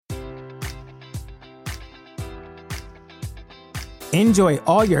Enjoy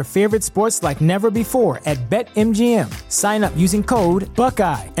all your favorite sports like never before at BetMGM. Sign up using code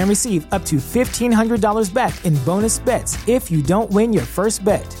Buckeye and receive up to $1,500 back in bonus bets if you don't win your first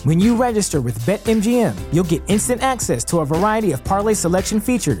bet. When you register with BetMGM, you'll get instant access to a variety of parlay selection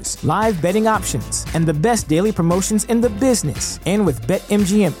features, live betting options, and the best daily promotions in the business. And with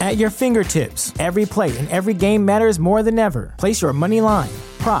BetMGM at your fingertips, every play and every game matters more than ever. Place your money line,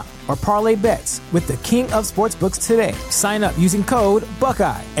 prop, or parlay bets with the king of sportsbooks today. Sign up using code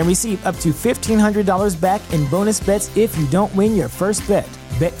Buckeye and receive up to $1,500 back in bonus bets if you don't win your first bet.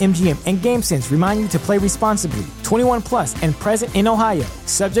 BetMGM and GameSense remind you to play responsibly. 21 plus and present in Ohio,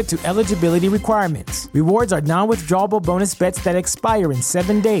 subject to eligibility requirements. Rewards are non-withdrawable bonus bets that expire in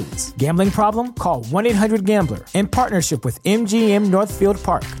 7 days. Gambling problem? Call 1-800-GAMBLER. In partnership with MGM Northfield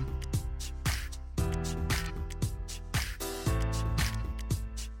Park.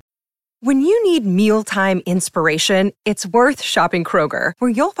 When you need mealtime inspiration, it's worth shopping Kroger, where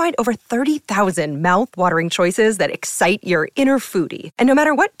you'll find over 30,000 mouth-watering choices that excite your inner foodie. And no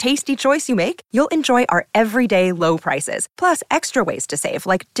matter what tasty choice you make, you'll enjoy our everyday low prices, plus extra ways to save,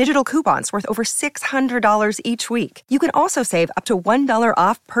 like digital coupons worth over $600 each week. You can also save up to $1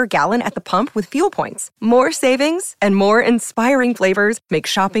 off per gallon at the pump with fuel points. More savings and more inspiring flavors make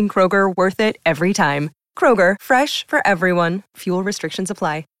shopping Kroger worth it every time. Kroger, fresh for everyone. Fuel restrictions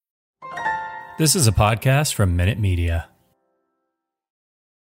apply. This is a podcast from Minute Media.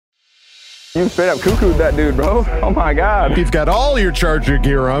 You straight up cuckooed that dude, bro. Oh my God. You've got all your Charger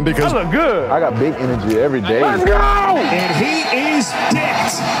gear on because I look good. I got big energy every day. Let's go! And he is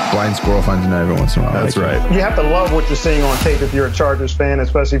dicked. Blind squirrel finds a nut every once in a while. That's right. You have to love what you're seeing on tape if you're a Chargers fan,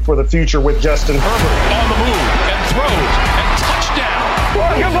 especially for the future with Justin Herbert. On the move and throws and touchdown.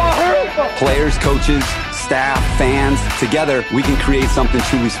 Players, coaches, staff, fans, together we can create something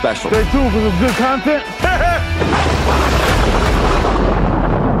truly special. Stay tuned for some good content.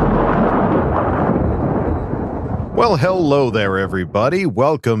 Well, hello there, everybody.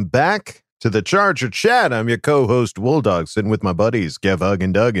 Welcome back to the Charger Chat. I'm your co-host, Wolldog, sitting with my buddies, Gev, Hug,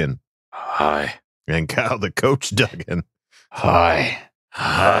 and Duggan. Hi. And Kyle, the coach, Duggan. Hi.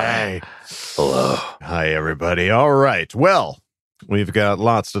 Hi. Hello. Hi, everybody. All right. Well, we've got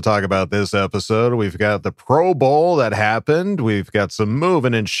lots to talk about this episode. We've got the Pro Bowl that happened. We've got some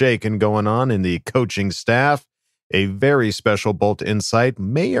moving and shaking going on in the coaching staff. A very special Bolt Insight.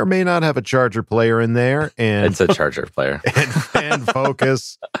 May or may not have a Charger player in there. And it's a Charger player. And fan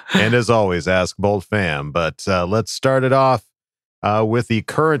focus. And as always, Ask Bolt Fam. But let's start it off with the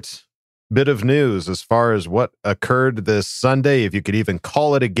current bit of news as far as what occurred this Sunday, if you could even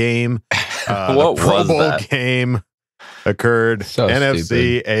call it a game. What the Pro was Bowl that? Game occurred. So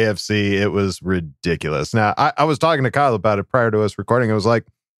NFC, stupid. AFC. It was ridiculous. Now, I was talking to Kyle about it prior to us recording. I was like,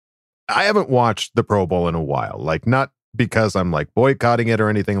 I haven't watched the Pro Bowl in a while. Like, not because I'm like boycotting it or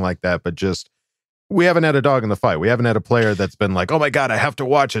anything like that, but just we haven't had a dog in the fight. We haven't had a player that's been like, oh my God, I have to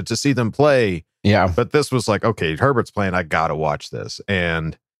watch it to see them play. Yeah. But this was like, okay, Herbert's playing. I got to watch this.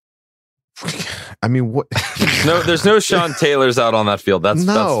 And I mean, what? No, there's no Sean Taylor's out on that field. That's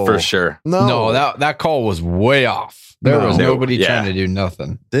for sure. No, that call was way off. There was nobody trying to do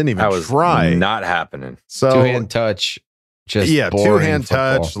nothing. Didn't even try. Not happening. So two-hand touch. Just two-hand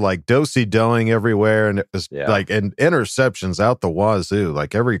touch, like do-si-doing everywhere, and it was like and interceptions out the wazoo,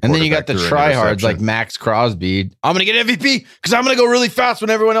 like every. And then you got the tryhards like Max Crosby. I'm gonna get MVP because I'm gonna go really fast when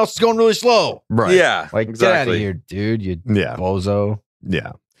everyone else is going really slow. Right? Yeah. Like exactly. Get out of here, dude. You bozo.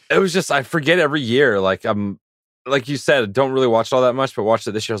 Yeah. It was just I forget every year. Like like you said, don't really watch all that much, but watched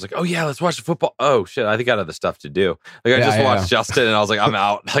it this year. I was like, oh yeah, let's watch the football. Oh shit, I think I had other stuff to do. Like I just watched Justin, and I was like, I'm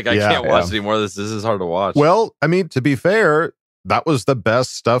out. Like I can't watch anymore. This is hard to watch. Well, I mean, to be fair, that was the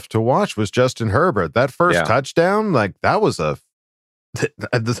best stuff to watch was Justin Herbert. That first touchdown, like that was the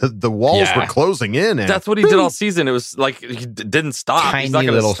walls were closing in. And that's what he did all season. It was like he didn't stop. Tiny He's not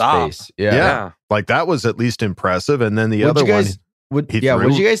going to stop. Space. Yeah, like that was at least impressive. And then the other one. What did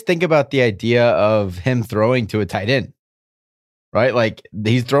you guys think about the idea of him throwing to a tight end? Right? Like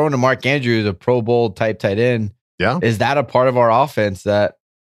he's throwing to Mark Andrews, a Pro Bowl type tight end. Yeah. Is that a part of our offense that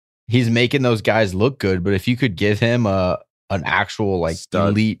he's making those guys look good? But if you could give him an actual like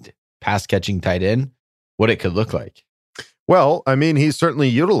elite pass catching tight end, what it could look like. Well, I mean, he certainly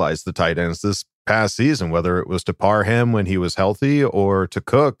utilized the tight ends this past season, whether it was to Parham when he was healthy or to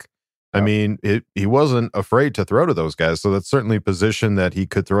Cook. I mean, he wasn't afraid to throw to those guys. So that's certainly a position that he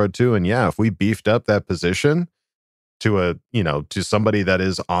could throw to. And yeah, if we beefed up that position to to somebody that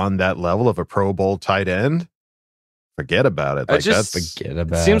is on that level of a Pro Bowl tight end, forget about it. Like forget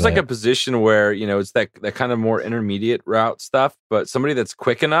about it. Seems like a position where, it's that kind of more intermediate route stuff, but somebody that's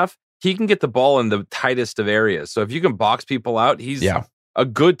quick enough he can get the ball in the tightest of areas. So if you can box people out, he's a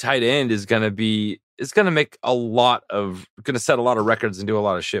good tight end is going to make going to set a lot of records and do a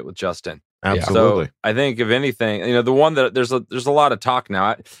lot of shit with Justin. Absolutely. So I think if anything, the one that there's a lot of talk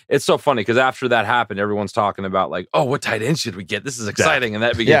now. It's so funny because after that happened, everyone's talking about like, oh, what tight end should we get? This is exciting, and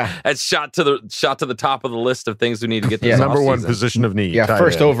that's shot to the top of the list of things we need to get. This number one position of need. Yeah,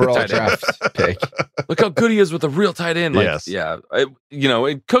 first overall draft pick. Look how good he is with a real tight end. Like,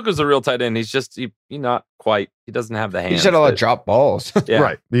 Cook is a real tight end. He's just he not quite. He doesn't have the hands. He had a lot of drop balls.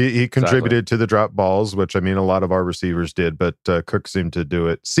 Right. He contributed to the drop balls, which a lot of our receivers did, but Cook seemed to do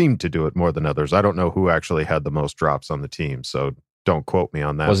it more than others. I don't know who actually had the most drops on the team, so don't quote me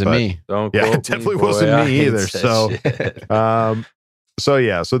on that. Wasn't me. Don't quote it definitely wasn't me either. So,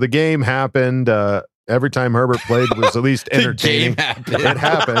 so the game happened. Every time Herbert played was at least entertaining. It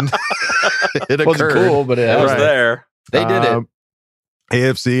happened. It occurred. Wasn't cool, but it was there. They did it.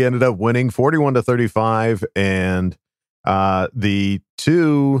 AFC ended up winning 41-35, and the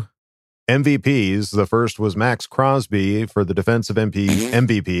two MVPs, the first was Max Crosby for the defensive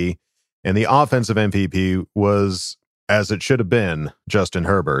MVP, and the offensive MVP was, as it should have been, Justin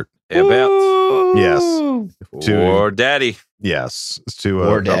Herbert. Yes. Or daddy. Yes. To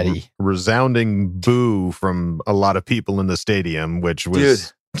a resounding boo from a lot of people in the stadium, which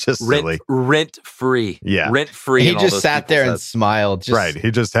was... just silly. Rent free. Yeah. Rent free. He just sat there and smiled. Right.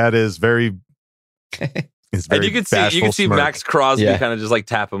 He just had his very and you can see Max Crosby kind of just like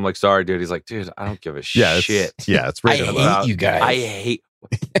tap him like, sorry, dude. He's like, dude, I don't give a shit. It's I hate you guys. I hate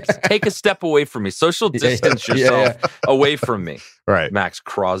take a step away from me. Social distance yourself away from me. Right. Max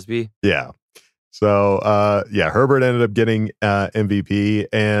Crosby. Yeah. So Herbert ended up getting MVP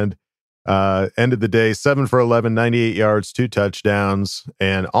and ended the day 7 for 11, 98 yards, 2 touchdowns,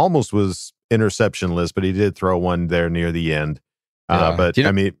 and almost was interceptionless, but he did throw one there near the end.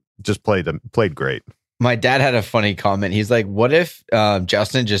 Just played great. My dad had a funny comment. He's like, what if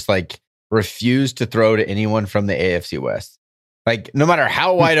Justin just like refused to throw to anyone from the AFC West? Like, no matter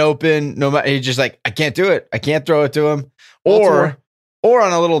how wide open, he's just like, I can't do it. I can't throw it to him. Or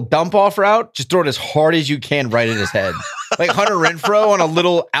on a little dump off route, just throw it as hard as you can right at his head. Like Hunter Renfrow on a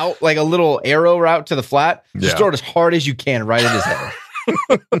little arrow route to the flat. Just throw it as hard as you can right at his head.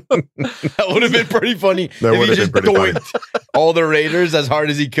 That would have been pretty funny. That would have been pretty funny. All the Raiders as hard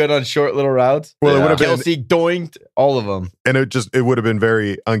as he could on short little routes. Well, it would have Kelsey doinked all of them. And it would have been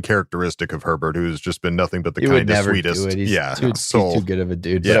very uncharacteristic of Herbert, who's just been nothing but the kindest, sweetest. He's too good of a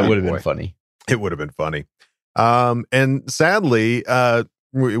dude. But it would have been funny. It would have been funny. And sadly,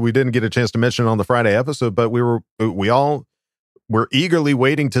 we didn't get a chance to mention it on the Friday episode, but we all were eagerly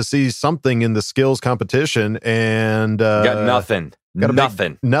waiting to see something in the skills competition, and got nothing.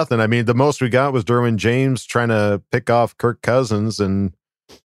 Nothing. I mean, the most we got was Derwin James trying to pick off Kirk Cousins, and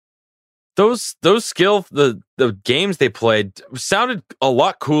those the games they played sounded a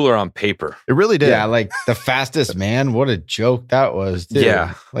lot cooler on paper. It really did. Yeah, like the fastest man. What a joke that was, dude.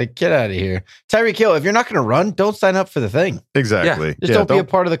 Yeah. Like, get out of here. Tyreek Hill, if you're not going to run, don't sign up for the thing. Exactly. Yeah. Just don't be a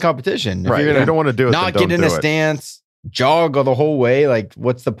part of the competition. Right. If you don't want to do it, not get in a stance, jog the whole way. Like,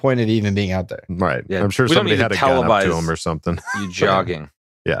 what's the point of even being out there? Right. Yeah. I'm sure somebody had a gun up to him or something. You jogging.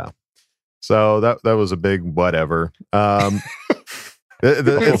 Yeah. So that was a big whatever.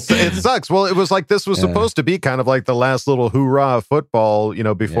 It sucks. Well, it was like this was supposed to be kind of like the last little hoorah of football,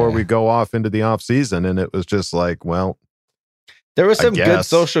 before we go off into the off season, and it was just like, well, there was some good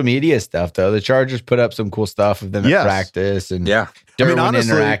social media stuff though. The Chargers put up some cool stuff of them at practice, and Derwin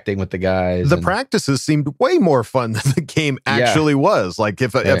interacting with the guys. The practices seemed way more fun than the game actually was. Like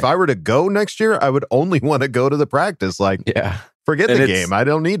if I were to go next year, I would only want to go to the practice. Like, forget the game. I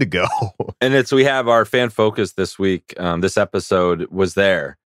don't need to go. And we have our fan focus this week. This episode was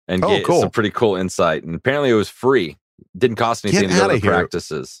there and gave some pretty cool insight. And apparently it was free. Didn't cost anything to go to the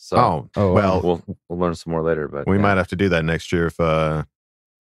practices. So we'll learn some more later. But we might have to do that next year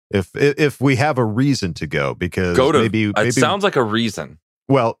if we have a reason to go, because maybe it sounds like a reason.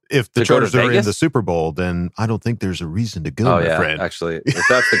 Well, if the Chargers are in the Super Bowl, then I don't think there's a reason to go, my friend. Actually, if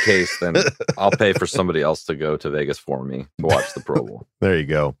that's the case, then I'll pay for somebody else to go to Vegas for me to watch the Pro Bowl. There you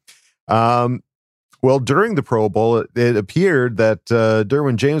go. Well, during the Pro Bowl, it appeared that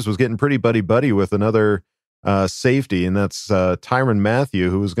Derwin James was getting pretty buddy-buddy with another safety, and that's Tyrann Mathieu,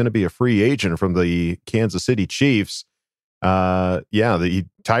 who was going to be a free agent from the Kansas City Chiefs. Tyrann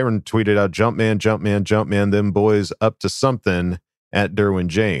tweeted out, Jumpman, them boys up to something at Derwin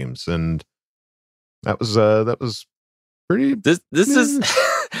James, and that was pretty. This is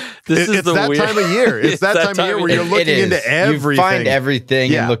it's the that weird time of year. It's that time of year where you're looking into everything. You find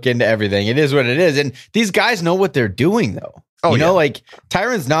everything and look into everything. It is what it is, and these guys know what they're doing, though. Oh, like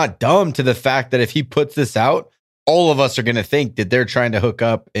Tyron's not dumb to the fact that if he puts this out, all of us are going to think that they're trying to hook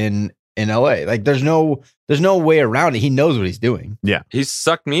up in LA. Like there's no way around it. He knows what he's doing. Yeah. He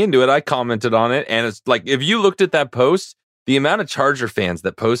sucked me into it. I commented on it. And it's like, if you looked at that post, the amount of Charger fans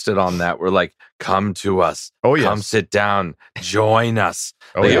that posted on that were like, come to us. Oh, yes. Come sit down. Join us.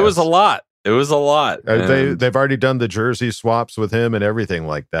 Oh, like, yes. It was a lot. It was a lot. They've already done the jersey swaps with him and everything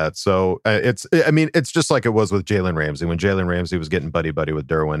like that. So it's just like it was with Jalen Ramsey. When Jalen Ramsey was getting buddy with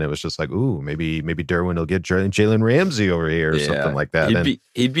Derwin, it was just like, ooh, maybe Derwin will get Jalen Ramsey over here or something like that.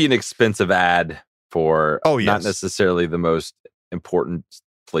 He'd be an expensive ad for not necessarily the most important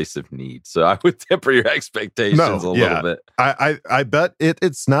place of need. So I would temper your expectations a little bit. I bet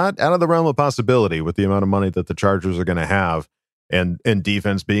it's not out of the realm of possibility with the amount of money that the Chargers are going to have. And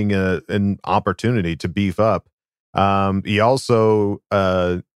defense being an opportunity to beef up. He also,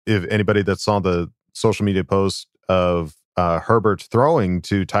 if anybody that saw the social media post of Herbert throwing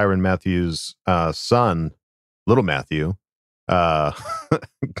to Tyrann Mathieu's son, little Matthew,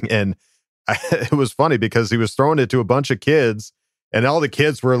 and it was funny because he was throwing it to a bunch of kids, and all the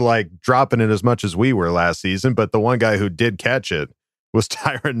kids were like dropping it as much as we were last season. But the one guy who did catch it was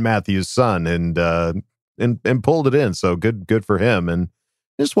Tyrann Mathieu's son, and pulled it in. So good for him. And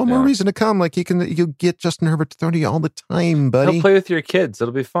just one more reason to come. Like you'll get Justin Herbert to throw to you all the time, buddy. He'll play with your kids.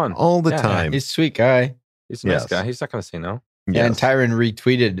 It'll be fun. All the time. He's a sweet guy. He's a nice guy. He's not going to say no. Yeah, and Tyron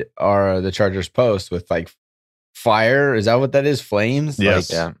retweeted the Chargers post with like fire. Is that what that is? Flames?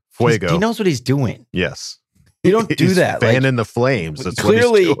 Yes. Like, Fuego. He knows what he's doing. Yes. You don't do that. Fanning the flames. That's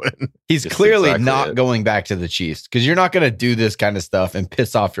clearly, what he's doing. He's clearly not going back to the Chiefs because you're not going to do this kind of stuff and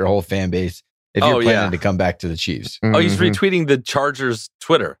piss off your whole fan base if you're planning to come back to the Chiefs. Oh, he's retweeting the Chargers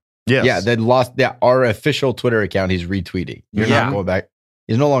Twitter. Yes. Yeah, they lost our official Twitter account. He's retweeting. You're not going back.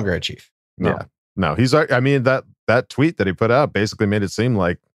 He's no longer a Chief. No. He's. I mean that tweet that he put out basically made it seem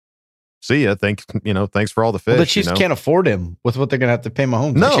like, see ya. Thanks for all the fish. Well, the Chiefs can't afford him with what they're going to have to pay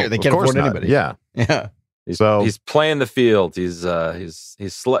Mahomes. No, they can't afford anybody. Yeah. He's playing the field. He's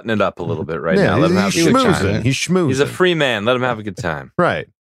slutting it up a little bit now. Let him have a good time. He's schmoozing. He's a free man. Let him have a good time. Right.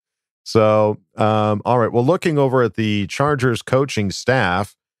 So, all right. Well, looking over at the Chargers coaching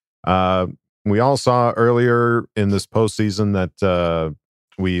staff, we all saw earlier in this postseason that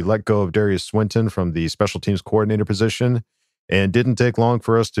we let go of Darius Swinton from the special teams coordinator position, and didn't take long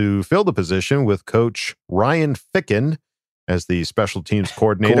for us to fill the position with Coach Ryan Ficken as the special teams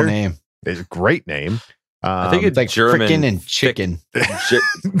coordinator. Cool name. It's a great name. I think it's like German. Frickin' and chicken.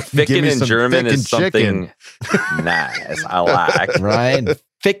 Ficken in German is something nice. I like. Ryan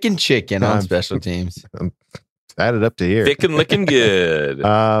Ficken chicken on special teams. Add it up to here. Ficken looking good.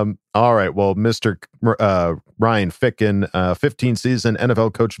 All right. Well, Mr. Ryan Ficken, 15-season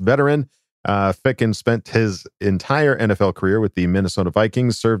NFL coach veteran. Ficken spent his entire NFL career with the Minnesota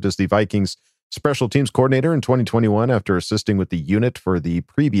Vikings, served as the Vikings special teams coordinator in 2021 after assisting with the unit for the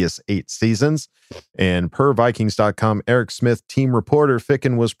previous 8 seasons. And per Vikings.com, Eric Smith, team reporter,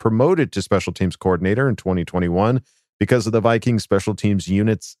 Ficken was promoted to special teams coordinator in 2021 because of the Vikings special teams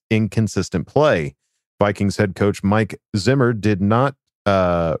unit's inconsistent play. Vikings head coach Mike Zimmer did not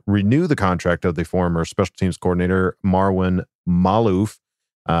renew the contract of the former special teams coordinator Marwan Maalouf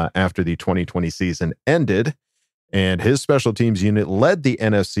after the 2020 season ended. And his special teams unit led the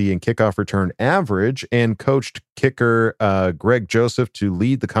NFC in kickoff return average and coached kicker Greg Joseph to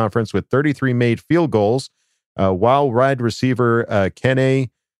lead the conference with 33 made field goals, while wide receiver Kene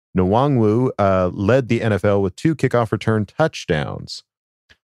Nwangwu led the NFL with 2 kickoff return touchdowns.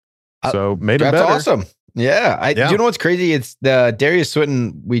 So made it better. That's awesome. Yeah. Do you know what's crazy? It's the Darius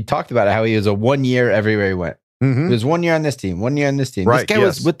Swinton. We talked about it, how he was a 1 year everywhere he went. Mm-hmm. He was 1 year on this team, 1 year on this team. Right, this guy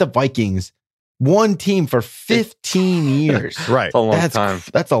was with the Vikings, one team for 15 years. Right. That's a long time.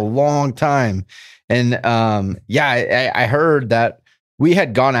 That's a long time. And I heard that we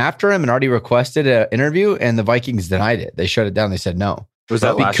had gone after him and already requested an interview, and the Vikings denied it. They shut it down. They said no. Was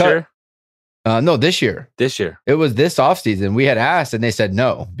that last year? No, this year. This year. It was this offseason. We had asked, and they said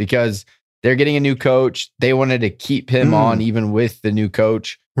no because they're getting a new coach. They wanted to keep him on even with the new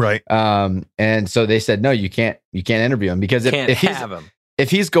coach. Right. And so they said, no, you can't interview him because if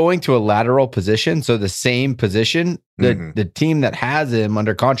he's going to a lateral position, so the same position, the team that has him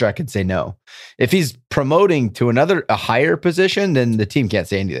under contract can say no. If he's promoting to a higher position, then the team can't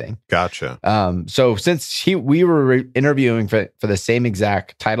say anything. Gotcha. So since we were interviewing for the same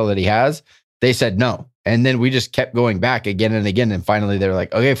exact title that he has, they said no. And then we just kept going back again and again. And finally they were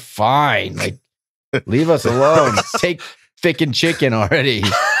like, okay, fine. Like, leave us alone. Take Ficken chicken already.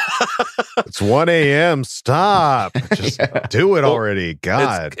 It's 1 a.m. Stop. Just do it already.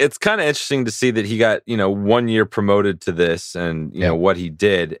 God. It's kind of interesting to see that he got, 1 year promoted to this and, you know, what he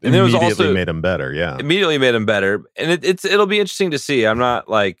did. And it was also made him better. Yeah. Immediately made him better. And it'll be interesting to see. I'm not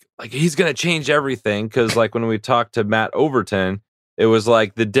like he's going to change everything. Cause like when we talked to Matt Overton, it was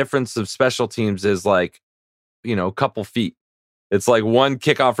like the difference of special teams is like, a couple feet. It's like one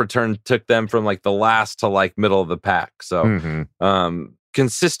kickoff return took them from like the last to like middle of the pack. So,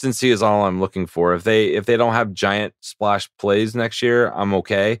 consistency is all I'm looking for. If they don't have giant splash plays next year, I'm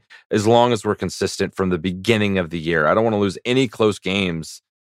okay. As long as we're consistent from the beginning of the year. I don't want to lose any close games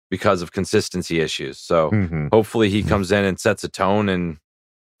because of consistency issues. So hopefully he comes in and sets a tone, and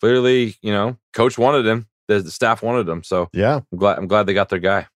clearly, coach wanted him. The staff wanted him. So yeah, I'm glad they got their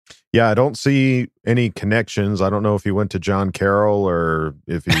guy. Yeah, I don't see any connections. I don't know if he went to John Carroll or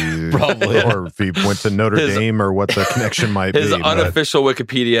if he probably or if he went to Notre Dame or what the connection might be. His unofficial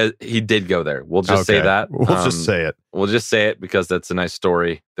Wikipedia, he did go there. We'll just say that. We'll just say it. We'll just say it because that's a nice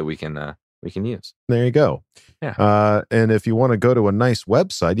story that we can use. There you go. Yeah. And if you want to go to a nice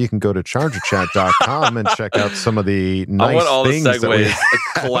website, you can go to chargerchat.com and check out some of the nice I want all things the segues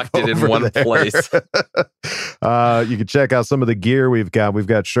collected in one place. You can check out some of the gear we've got. We've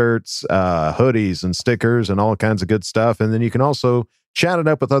got shirts, hoodies, and stickers, and all kinds of good stuff. And then you can also chat it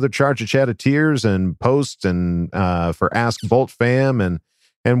up with other Charger Chatteteers and post and for Ask Bolt Fam and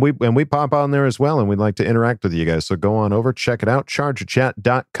we pop on there as well, and we'd like to interact with you guys. So go on over, check it out,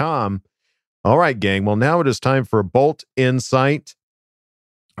 chargerchat.com. All right, gang. Well, now it is time for Bolt Insight.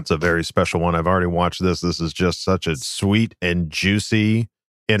 It's a very special one. I've already watched this. This is just such a sweet and juicy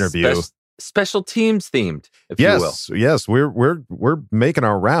interview. Special teams themed, if you will. Yes, we're making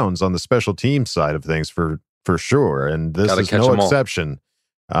our rounds on the special team side of things for sure, and this is no exception.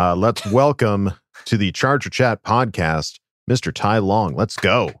 Let's welcome to the Charger Chat podcast, Mr. Ty Long. Let's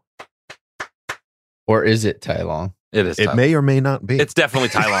go. Or is it Ty Long? It is. It may or may not be. It's definitely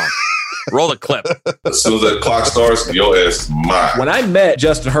Ty Long. Roll the clip. As soon as that clock starts, your ass is mine. When I met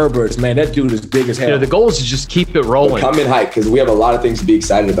Justin Herbert, man, that dude is big as hell. The goal is to just keep it rolling. Come in hype because we have a lot of things to be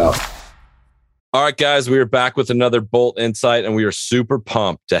excited about. All right, guys, we are back with another Bolt Insight, and we are super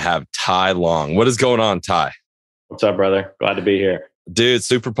pumped to have Ty Long. What is going on, Ty? What's up, brother? Glad to be here. Dude,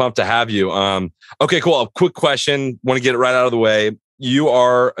 super pumped to have you. Okay, cool. A quick question. Want to get it right out of the way. You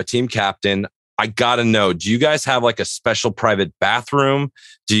are a team captain. I got to know, do you guys have like a special private bathroom?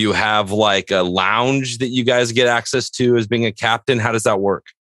 Do you have like a lounge that you guys get access to as being a captain? How does that work?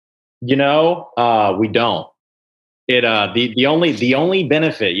 We don't. The only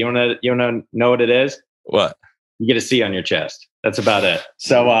benefit, you want to know what it is? What? You get a C on your chest. That's about it.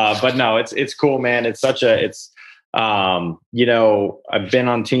 So, but no, it's cool, man. I've been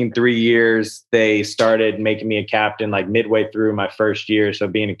on team 3 years. They started making me a captain like midway through my first year. So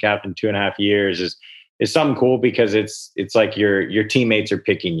being a captain 2.5 years is something cool because it's like your teammates are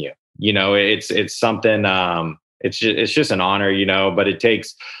picking you. It's something. It's just an honor, but it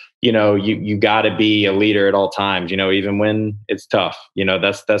takes. You got to be a leader at all times. Even when it's tough.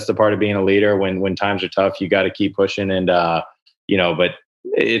 That's the part of being a leader. When times are tough, you got to keep pushing. And but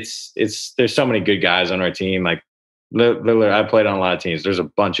there's so many good guys on our team. Like. Literally, I played on a lot of teams. There's a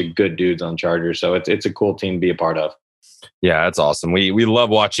bunch of good dudes on Chargers, so it's a cool team to be a part of. Yeah, that's awesome. We love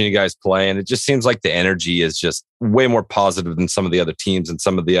watching you guys play, and it just seems like the energy is just way more positive than some of the other teams and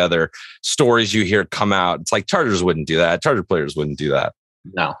some of the other stories you hear come out. It's like Chargers wouldn't do that. Charger players wouldn't do that.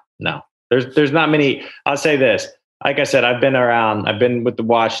 No. There's not many. I'll say this. Like I said, I've been around. I've been with the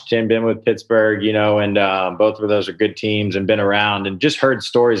Washington, been with Pittsburgh, and both of those are good teams, and been around and just heard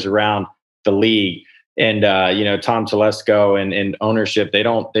stories around the league. And, Tom Telesco and ownership, they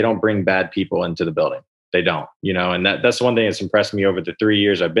don't bring bad people into the building. They don't, and that's one thing that's impressed me over the 3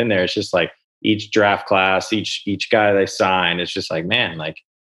 years I've been there. It's just like each draft class, each guy they sign, it's just like, man, like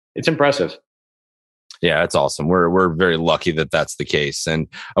it's impressive. Yeah, it's awesome. We're very lucky that that's the case. And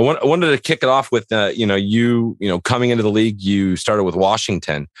I wanted to kick it off with, you coming into the league, you started with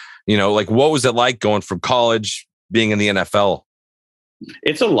Washington, like what was it like going from college, being in the NFL?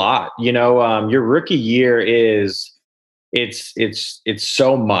 It's a lot, your rookie year it's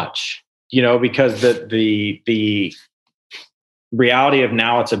so much, because the reality of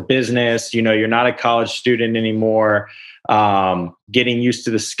now it's a business, you're not a college student anymore. Getting used to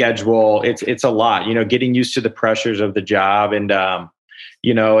the schedule, it's a lot, getting used to the pressures of the job. And,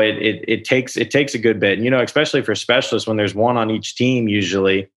 it takes a good bit, especially for specialists when there's one on each team,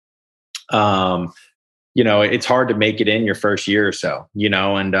 usually, it's hard to make it in your first year or so,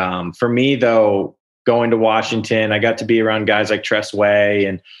 and for me though, going to Washington, I got to be around guys like Tress Way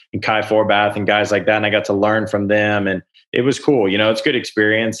and Kai Forbath and guys like that. And I got to learn from them, and it was cool. It's a good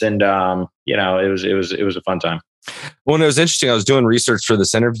experience. And, it was a fun time. Well, it was interesting. I was doing research for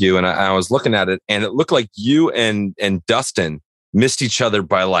this interview, and I was looking at it, and it looked like you and Dustin missed each other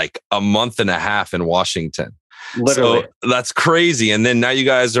by like a month and a half in Washington. Literally. So that's crazy. And then now you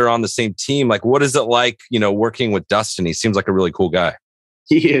guys are on the same team. Like, what is it like, working with Dustin? He seems like a really cool guy.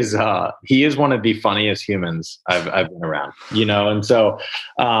 He is one of the funniest humans I've been around, And so,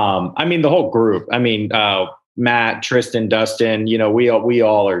 the whole group, Matt, Tristan, Dustin, we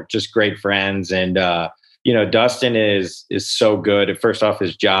all are just great friends. And, Dustin is so good at, first off,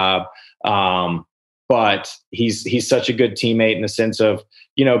 his job. But he's such a good teammate in the sense of,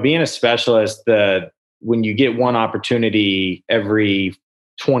 being a specialist, when you get one opportunity every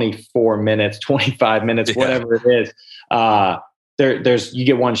 24 minutes, 25 minutes, whatever it is, there's you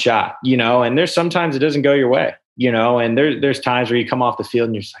get one shot, and there's sometimes it doesn't go your way, and there's times where you come off the field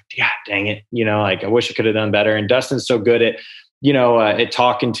and you're just like, yeah, dang it. Like I wish I could have done better. And Dustin's so good at, at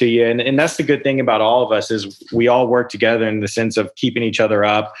talking to you. And that's the good thing about all of us is we all work together in the sense of keeping each other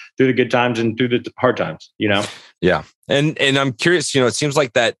up through the good times and through the hard times, Yeah. And I'm curious, it seems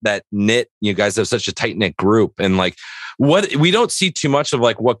like that knit, you guys have such a tight knit group, and like what we don't see too much of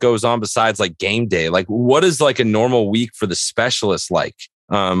like what goes on besides like game day. Like what is like a normal week for the specialists? Like,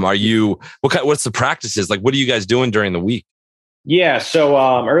 what's the practices? Like, what are you guys doing during the week? Yeah. So,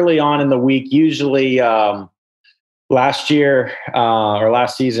 early on in the week, usually, last year or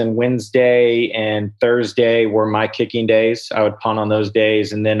last season, Wednesday and Thursday were my kicking days. I would punt on those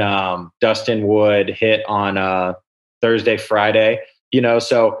days. And then Dustin would hit on Thursday, Friday,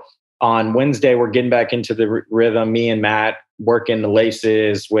 So on Wednesday, we're getting back into the rhythm. Me and Matt working the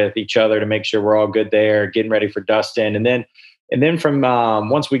laces with each other to make sure we're all good there, getting ready for Dustin. And then from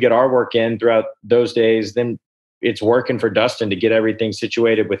once we get our work in throughout those days, then it's working for Dustin to get everything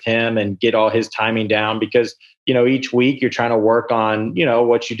situated with him and get all his timing down, because, each week you're trying to work on,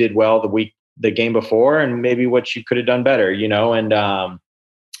 what you did well the game before and maybe what you could have done better, and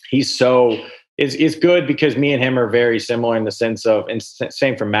it's good because me and him are very similar in the sense of, and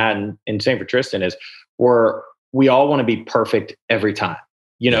same for Matt and same for Tristan, is we all want to be perfect every time,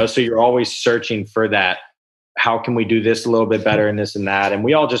 so you're always searching for that. How can we do this a little bit better and this and that? And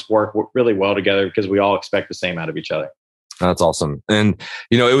we all just work really well together because we all expect the same out of each other. That's awesome. And,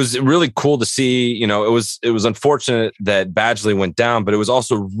 it was really cool to see, it was unfortunate that Badgley went down, but it was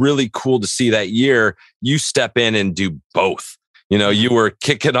also really cool to see that year you step in and do both. You were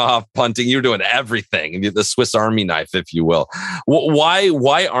kicking off, punting, you were doing everything, the Swiss Army knife, if you will.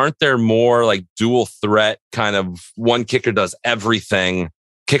 Why aren't there more like dual threat kind of one kicker does everything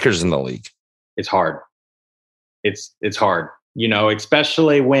kickers in the league? It's hard. It's hard,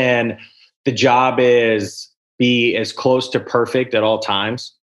 especially when the job is be as close to perfect at all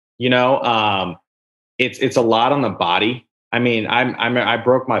times. It's a lot on the body. I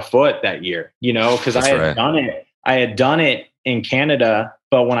broke my foot that year, because I had done it in Canada,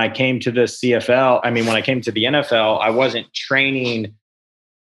 but when I came to the CFL, when I came to the NFL, I wasn't training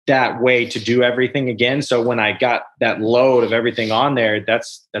that way to do everything again. So when I got that load of everything on there,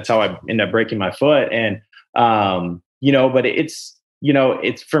 that's how I ended up breaking my foot. And but it's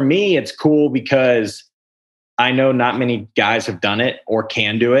for me, it's cool because I know not many guys have done it or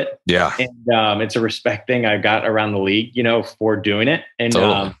can do it. Yeah. And it's a respect thing I got around the league, for doing it. And,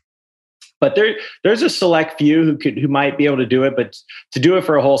 totally. But there's a select few who might be able to do it, but to do it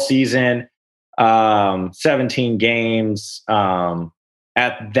for a whole season, 17 games,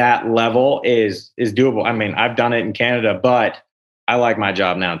 at that level is doable. I've done it in Canada, but I like my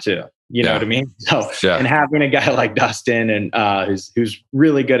job now too. You know what I mean? So, and having a guy like Dustin and who's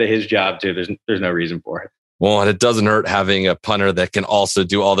really good at his job too, there's no reason for it. Well, and it doesn't hurt having a punter that can also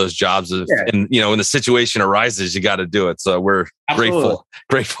do all those jobs. And, when the situation arises, you got to do it. So we're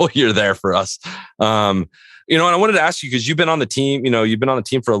grateful you're there for us. And I wanted to ask you, because you've been on the team,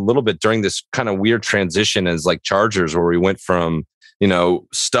 for a little bit during this kind of weird transition as like Chargers, where we went from,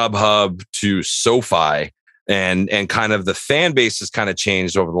 StubHub to SoFi. And kind of the fan base has kind of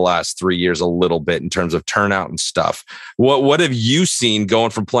changed over the last 3 years a little bit in terms of turnout and stuff. What have you seen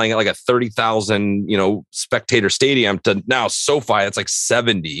going from playing at like a 30,000, spectator stadium to now SoFi, it's like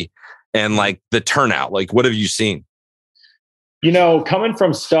 70, and like the turnout? Like, what have you seen? Coming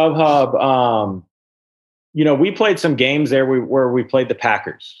from StubHub, we played some games there where we played the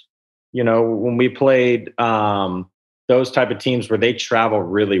Packers. When we played those type of teams where they travel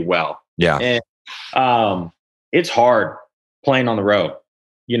really well. Yeah. And it's hard playing on the road,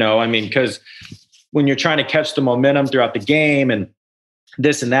 because when you're trying to catch the momentum throughout the game and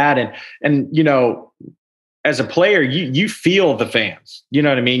this and that. And, you know, as a player, you feel the fans, you know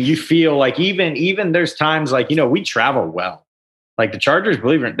what I mean? You feel like even there's times like, you know, we travel well. Like the Chargers,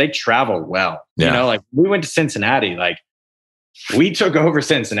 believe it or not, they travel well. Yeah. You know, like we went to Cincinnati, like we took over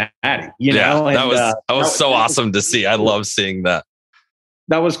Cincinnati, you know, and that was so awesome to see. I love seeing that.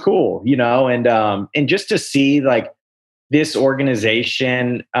 That was cool, you know, and just to see like this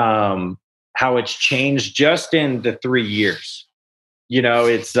organization, how it's changed just in the 3 years, you know,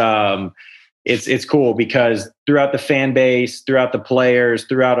 it's cool because throughout the fan base, throughout the players,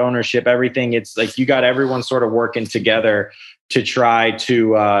 throughout ownership, everything, it's like you got everyone sort of working together to try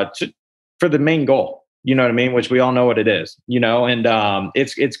to for the main goal, you know what I mean? Which we all know what it is, you know, and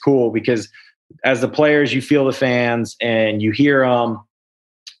it's cool because as the players, you feel the fans and you hear them.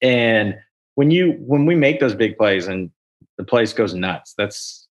 And when we make those big plays and the place goes nuts,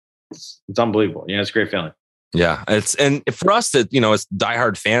 it's unbelievable. You know, it's a great feeling. Yeah. And for us that, you know, as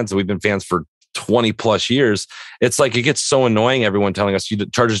diehard fans, and we've been fans for 20 plus years, it's like, it gets so annoying. Everyone telling us the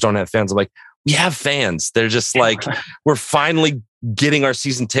Chargers don't have fans. I'm like, we have fans. They're just like, we're finally getting our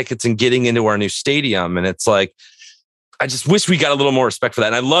season tickets and getting into our new stadium. And it's like, I just wish we got a little more respect for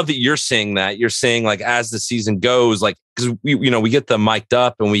that. And I love that you're saying that. You're saying like, as the season goes, like, because we get them mic'd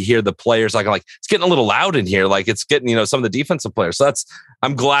up and we hear the players like it's getting a little loud in here. Like it's getting, you know, some of the defensive players. So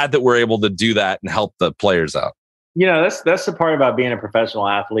I'm glad that we're able to do that and help the players out. You know, that's the part about being a professional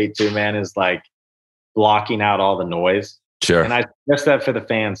athlete too, man, is like blocking out all the noise. Sure. And I guess that for the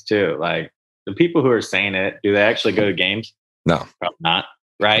fans too. Like the people who are saying it, do they actually go to games? No, probably not.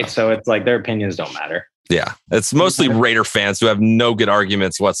 Right. No. So it's like their opinions don't matter. Yeah. It's mostly Raider fans who have no good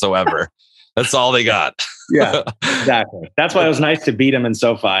arguments whatsoever. That's all they got. Yeah, exactly. That's why it was nice to beat them in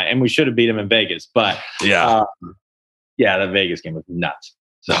SoFi, and we should have beat them in Vegas. But yeah, the Vegas game was nuts.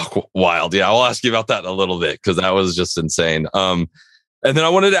 So wild. Yeah, I'll ask you about that in a little bit because that was just insane. And then I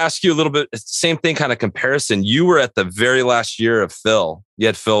wanted to ask you a little bit, same thing kind of comparison. You were at the very last year of Phil. You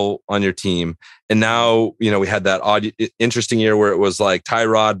had Phil on your team. And now, you know, we had that odd, interesting year where it was like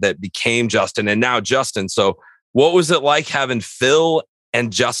Tyrod that became Justin and now Justin. So what was it like having Phil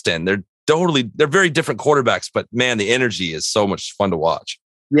and Justin? They're very different quarterbacks, but man, the energy is so much fun to watch.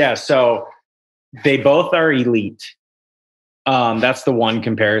 Yeah. So they both are elite. That's the one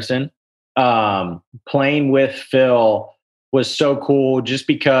comparison. Playing with Phil was so cool just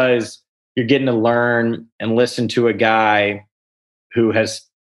because you're getting to learn and listen to a guy who has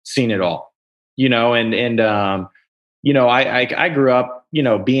seen it all, you know, and you know, I grew up, you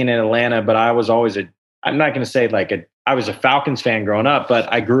know, being in Atlanta, but I was always I'm not going to say I was a Falcons fan growing up,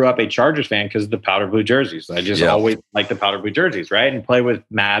 but I grew up a Chargers fan because of the powder blue jerseys. I just always liked the powder blue jerseys, right? And play with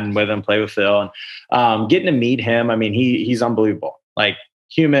Madden with him, play with Phil, and getting to meet him. I mean, he's unbelievable, like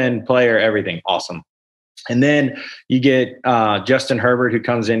human, player, everything, awesome. And then you get Justin Herbert, who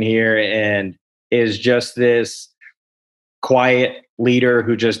comes in here and is just this quiet leader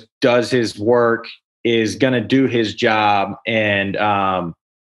who just does his work, is going to do his job. And,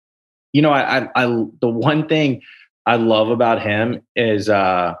 you know, I the one thing I love about him is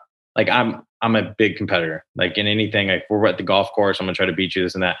like I'm a big competitor. Like in anything, like we're at the golf course, I'm going to try to beat you,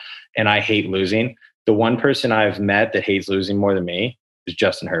 this and that. And I hate losing. The one person I've met that hates losing more than me is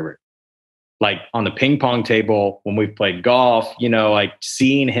Justin Herbert. Like on the ping pong table, when we've played golf, you know, like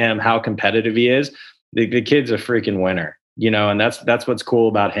seeing him, how competitive he is, the kid's a freaking winner, you know, and that's what's cool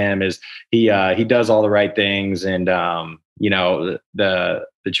about him is he does all the right things. And, you know, the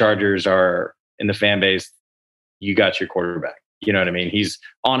Chargers are in the fan base. You got your quarterback, you know what I mean? He's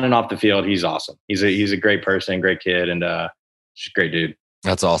on and off the field. He's awesome. He's a great person, great kid, and just a great dude.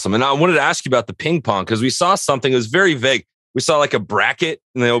 That's awesome. And I wanted to ask you about the ping pong because we saw something that was very vague. We saw like a bracket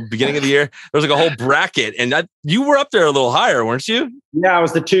in the beginning of the year. There was like a whole bracket, and you were up there a little higher, weren't you? Yeah, I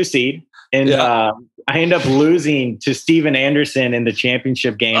was the 2 seed, and I ended up losing to Steven Anderson in the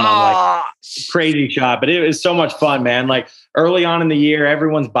championship game on like crazy shot. But it was so much fun, man. Like early on in the year,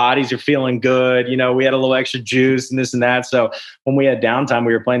 everyone's bodies are feeling good. You know, we had a little extra juice and this and that. So when we had downtime,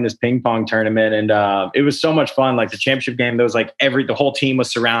 we were playing this ping pong tournament, and it was so much fun. Like the championship game, there was like the whole team was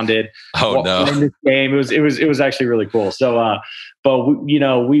surrounded. Oh no! In this game, it was actually really cool. So, but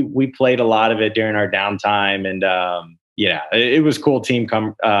we played a lot of it during our downtime, and yeah, it was cool team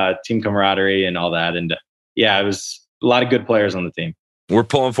camaraderie and all that, and yeah, it was a lot of good players on the team. We're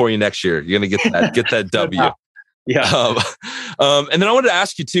pulling for you next year. You're gonna get that W. Yeah. And then I wanted to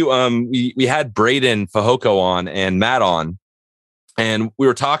ask you too. We had Braden Fajoko on and Matt on, and we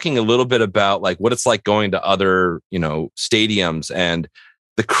were talking a little bit about like what it's like going to other, you know, stadiums and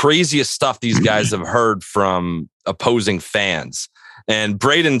the craziest stuff these guys have heard from opposing fans. And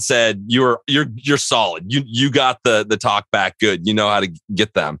Braden said, you're solid. You got the talk back good. You know how to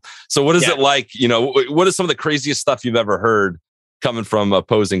get them. So what is it like? What is some of the craziest stuff you've ever heard coming from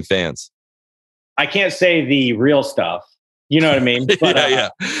opposing fans? I can't say the real stuff. You know what I mean? But, yeah.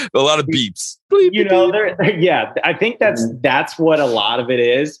 A lot of beeps. I think that's what a lot of it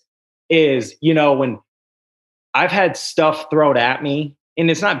is, when I've had stuff thrown at me, and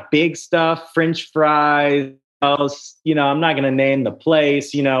it's not big stuff, French fries, I'm not going to name the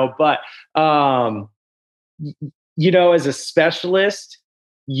place, but, as a specialist,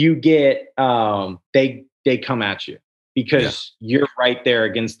 you get, they come at you because you're right there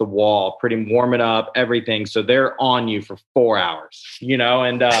against the wall, pretty warming up, everything. So they're on you for 4 hours,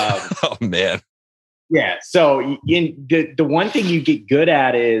 and, oh man. Yeah. So the one thing you get good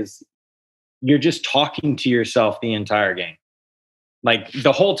at is you're just talking to yourself the entire game. Like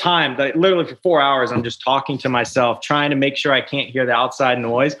the whole time, literally for 4 hours, I'm just talking to myself, trying to make sure I can't hear the outside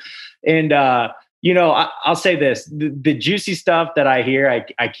noise. And, I'll say this, the juicy stuff that I hear,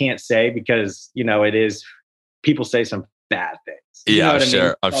 I can't say because, it is, people say some bad things. Yeah,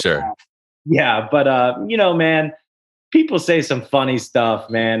 I'm sure. Yeah. But, man, people say some funny stuff,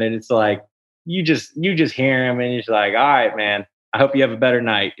 man. And it's like, you just hear them and you're just like, all right, man, I hope you have a better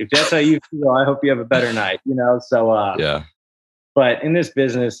night. If that's how you feel, I hope you have a better night, So, yeah. But in this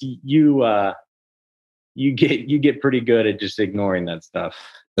business, you get pretty good at just ignoring that stuff.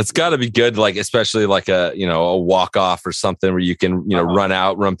 It's got to be good, like especially like a walk off or something where you can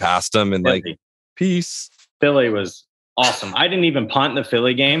run past them and Philly. Like peace. Philly was awesome. I didn't even punt the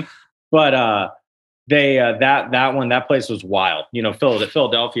Philly game, but they that place was wild.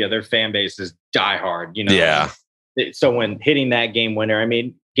 Philadelphia, their fan base is diehard. Yeah. So when hitting that game winner,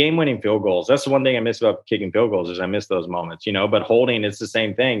 game-winning field goals. That's the one thing I miss about kicking field goals is I miss those moments, But holding, it's the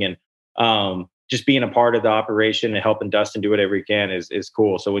same thing, and just being a part of the operation and helping Dustin do whatever he can is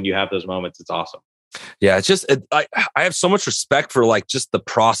cool. So when you have those moments, it's awesome. Yeah, it's just I have so much respect for like just the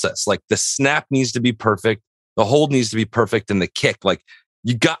process. Like the snap needs to be perfect, the hold needs to be perfect, and the kick. Like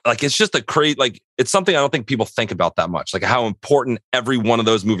you got it's just it's something I don't think people think about that much. Like how important every one of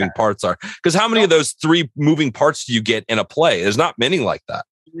those moving parts are. Because how many of those 3 moving parts do you get in a play? There's not many like that.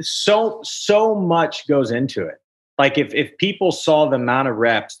 So much goes into it. Like if people saw the amount of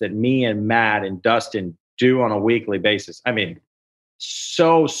reps that me and Matt and Dustin do on a weekly basis,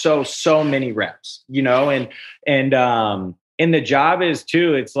 so many reps, and the job is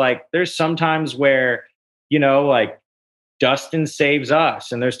too, it's like, there's sometimes where, like Dustin saves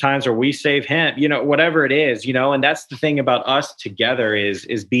us and there's times where we save him, whatever it is, and that's the thing about us together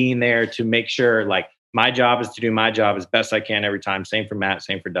is being there to make sure, like, my job is to do my job as best I can every time. Same for Matt,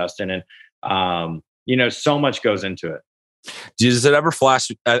 same for Dustin. And, so much goes into it. Does it ever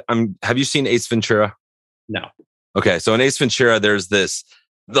flash? Have you seen Ace Ventura? No. Okay. So in Ace Ventura, there's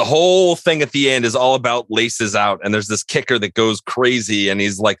the whole thing at the end is all about laces out. And there's this kicker that goes crazy and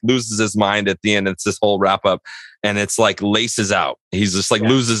he's like loses his mind at the end. It's this whole wrap up and it's like laces out. He's just like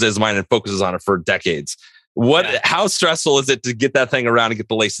loses his mind and focuses on it for decades. How stressful is it to get that thing around and get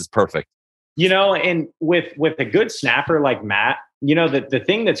the laces perfect? And with a good snapper like Matt, the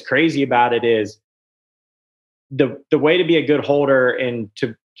thing that's crazy about it is the way to be a good holder and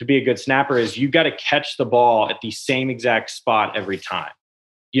to be a good snapper is you got to catch the ball at the same exact spot every time.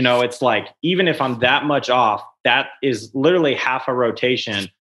 It's like, even if I'm that much off, that is literally half a rotation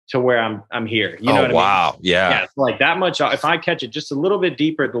to where I'm here. You know what I mean? Wow. Yeah. It's like that much off. If I catch it just a little bit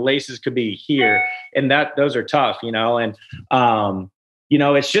deeper, the laces could be here, and those are tough, and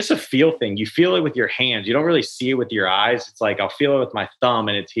it's just a feel thing. You feel it with your hands. You don't really see it with your eyes. It's like, I'll feel it with my thumb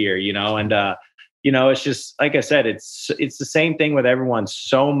and it's here, and, it's just, like I said, it's the same thing with everyone.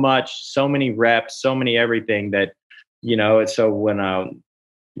 So many reps, so many everything that, it's so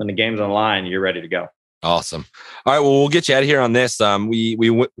when the game's online, you're ready to go. Awesome. All right. Well, we'll get you out of here on this.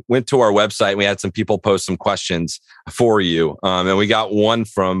 We went to our website and we had some people post some questions for you. And we got one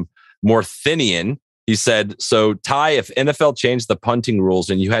from Morthinian. He said, so Ty, if NFL changed the punting rules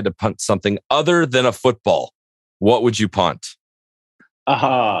and you had to punt something other than a football, what would you punt?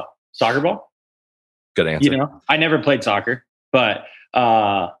 Soccer ball. Good answer. I never played soccer, but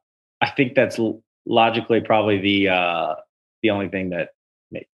I think that's logically probably the only thing that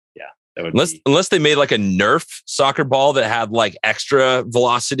unless they made like a Nerf soccer ball that had like extra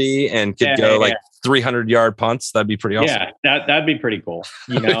velocity and could go 300-yard punts, that'd be pretty awesome. Yeah, that'd be pretty cool.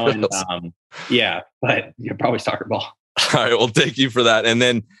 But you're probably soccer ball. All right, well, thank you for that, and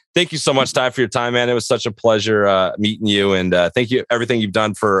then thank you so much, Ty, for your time, man. It was such a pleasure meeting you, and thank you everything you've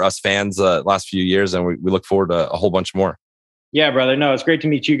done for us fans last few years, and we look forward to a whole bunch more. Yeah, brother. No, it's great to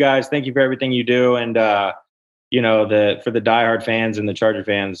meet you guys. Thank you for everything you do, and for the diehard fans and the Charger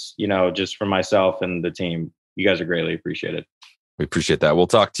fans, just for myself and the team, you guys are greatly appreciated. We appreciate that. We'll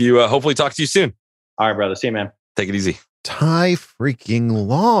talk to you. Hopefully talk to you soon. All right, brother. See you, man. Take it easy. Ty freaking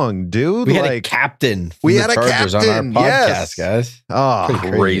Long, dude. We had a captain. We had a Chargers captain on our podcast, guys. Oh,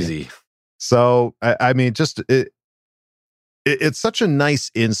 crazy. So, I mean, just it's such a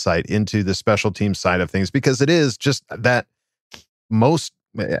nice insight into the special team side of things, because it is just that most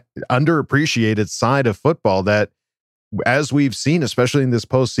underappreciated side of football that, as we've seen, especially in this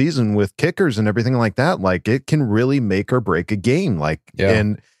postseason with kickers and everything like that, like it can really make or break a game. Like,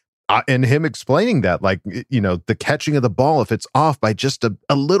 and him explaining that, like, the catching of the ball, if it's off by just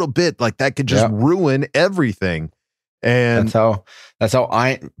a little bit, like that could just ruin everything. And that's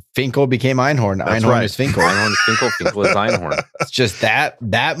how Finkel became Einhorn. Einhorn is Finkel. Einhorn is Finkel. Finkel is Einhorn. It's just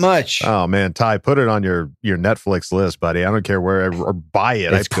that much. Oh man, Ty, put it on your Netflix list, buddy. I don't care where, or buy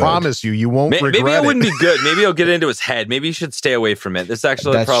it. I promise you won't regret it. Maybe it wouldn't be good. Maybe he'll get into his head. Maybe you should stay away from it. This is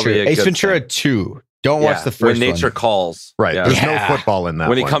actually probably a good Ace Ventura thing. 2. Don't watch the first When Nature one. Calls. Right. Yeah. There's no football in that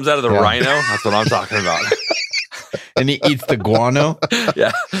When he comes out of the rhino, that's what I'm talking about. And he eats the guano.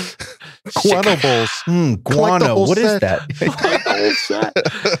 Yeah. Guano bowls. Guano. What is that?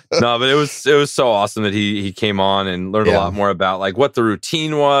 No, but it was so awesome that he came on and learned a lot more about like what the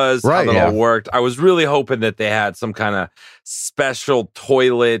routine was, how it all worked. I was really hoping that they had some kind of special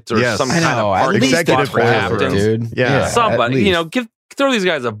toilet or some kind of parking spot for captains. Dude. Yeah. Somebody, throw these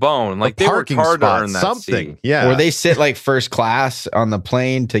guys a bone. Like they worked hard to earn that something. seat. Yeah. Or they sit like first class on the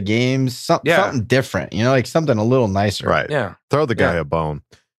plane to games. Something different. Like something a little nicer. Right. Yeah. Throw the guy a bone.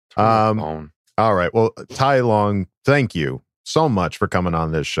 All right. Well, Ty Long, thank you so much for coming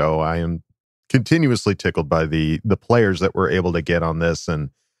on this show. I am continuously tickled by the players that were able to get on this, and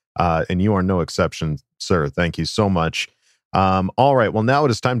you are no exception, sir. Thank you so much. All right. Well, now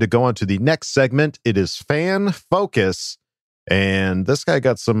it is time to go on to the next segment. It is Fan Focus. And this guy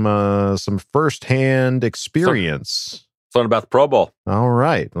got some firsthand experience. Fun about the Pro Bowl. All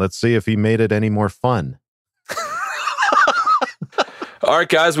right. Let's see if he made it any more fun. All right,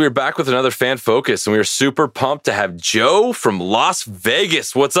 guys, we are back with another Fan Focus, and we are super pumped to have Joe from Las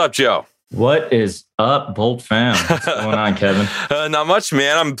Vegas. What's up, Joe? What is up, Bolt fam? What's going on, Kevin? Not much,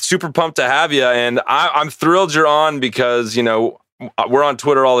 man. I'm super pumped to have you, and I'm thrilled you're on because, we're on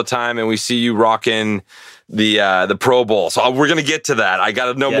Twitter all the time, and we see you rocking the Pro Bowl. So we're going to get to that. I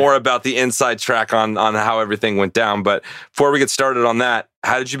got to know more about the inside track on how everything went down. But before we get started on that,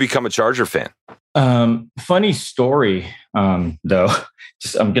 how did you become a Charger fan? Funny story, though.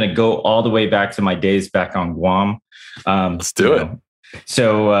 I'm going to go all the way back to my days back on Guam. Let's do it.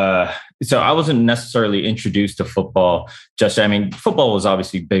 So I wasn't necessarily introduced to football. Football was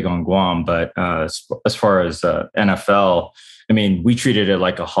obviously big on Guam, but as far as NFL, we treated it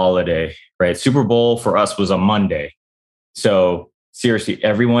like a holiday, right? Super Bowl for us was a Monday. So seriously,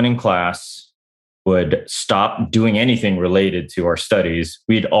 everyone in class would stop doing anything related to our studies.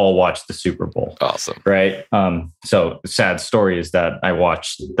 We'd all watch the Super Bowl. Awesome. Right. So the sad story is that I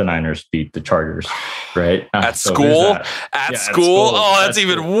watched the Niners beat the Chargers, right? At school? At school? Oh, that's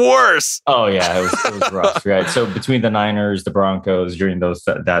even worse. Oh yeah. It was rough. Right. So between the Niners, the Broncos during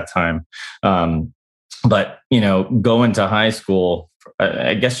that time. But, going to high school,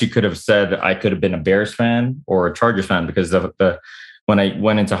 I guess you could have said I could have been a Bears fan or a Chargers fan, because when I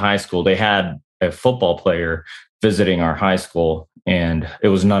went into high school, they had a football player visiting our high school, and it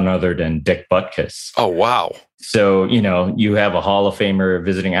was none other than Dick Butkus. Oh, wow. So, you have a Hall of Famer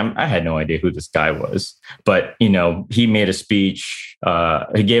visiting. I had no idea who this guy was, but, he made a speech.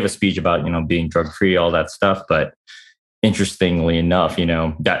 He gave a speech about, being drug free, all that stuff. But interestingly enough,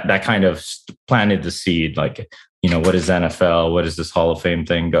 that kind of planted the seed, like, what is NFL? What is this Hall of Fame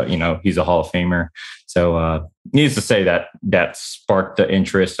thing? He's a Hall of Famer. So needless to say that sparked the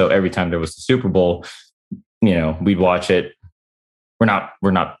interest. So every time there was the Super Bowl, we'd watch it. We're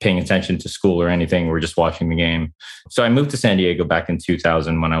not paying attention to school or anything. We're just watching the game. So I moved to San Diego back in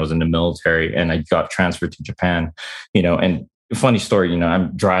 2000 when I was in the military, and I got transferred to Japan, and funny story,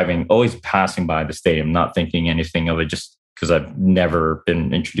 I'm driving, always passing by the stadium, not thinking anything of it, just because I've never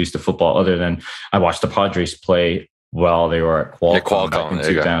been introduced to football other than I watched the Padres play while they were at Qualcomm back in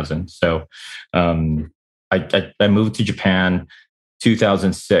 2000. So I moved to Japan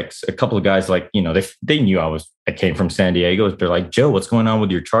 2006. A couple of guys they knew I came from San Diego. They're like, Joe, what's going on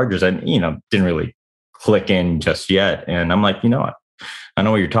with your Chargers? And, didn't really click in just yet. And I'm like, I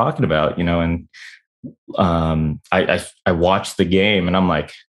know what you're talking about, and I watched the game, and I'm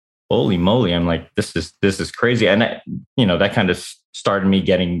like, holy moly! I'm like, this is crazy, and that kind of started me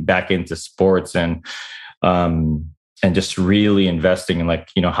getting back into sports and just really investing in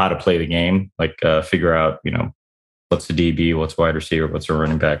how to play the game, figure out what's a DB, what's a wide receiver, what's a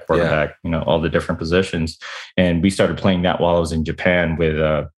running back, quarterback, all the different positions. And we started playing that while I was in Japan with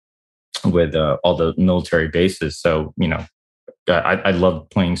all the military bases. So, I loved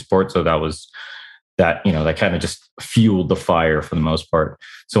playing sports. So that kind of just fueled the fire for the most part.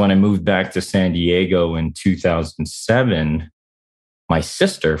 So when I moved back to San Diego in 2007, my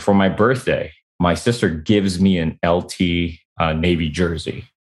sister, for my birthday, gives me an LT Navy jersey.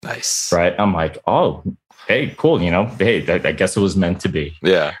 Nice. Right. I'm like, oh, hey, cool. Hey, I guess it was meant to be.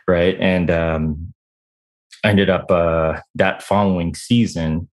 Yeah. Right. And I ended up that following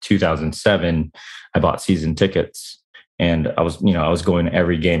season, 2007, I bought season tickets. And I was going to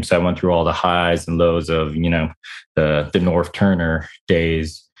every game. So I went through all the highs and lows of, the North Turner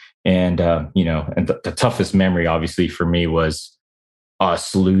days. And, and the toughest memory, obviously, for me was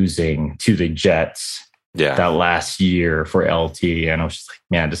us losing to the Jets that last year for LT. And I was just like,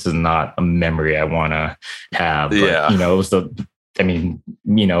 man, this is not a memory I want to have. But, it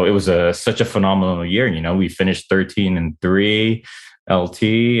was such a phenomenal year. We finished 13-3 LT,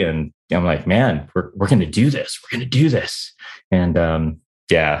 and I'm like, man, we're going to do this. We're going to do this. And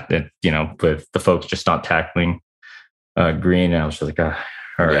with the folks just not tackling Green, I was just like,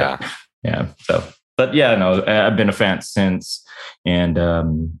 all right. Yeah. So, but I've been a fan since. And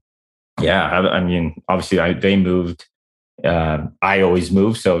obviously they moved. I always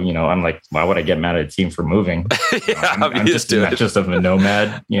move. So, I'm like, why would I get mad at a team for moving? I'm just not just of a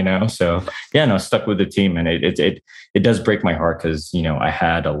nomad, So stuck with the team. And it does break my heart because, I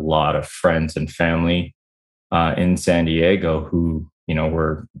had a lot of friends and family in San Diego who,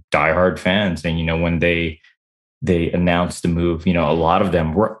 were diehard fans. And, when they announced the move, a lot of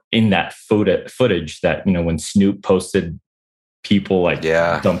them were in that footage that, when Snoop posted people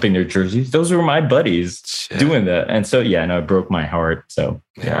dumping their jerseys. Those were my buddies doing that. And so, it broke my heart. So,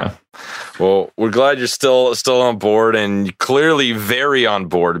 yeah. Well, we're glad you're still on board, and clearly very on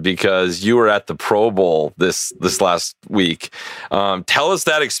board because you were at the Pro Bowl this last week. Tell us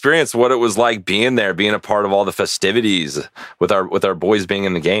that experience, what it was like being there, being a part of all the festivities with our boys being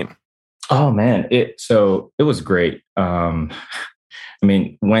in the game. Oh man. It was great.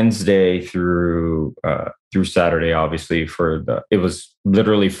 Wednesday through Saturday, obviously it was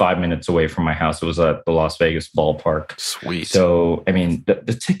literally 5 minutes away from my house. It was at the Las Vegas ballpark. Sweet. So,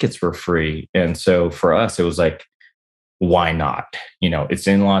 the tickets were free. And so for us, it was like, why not? It's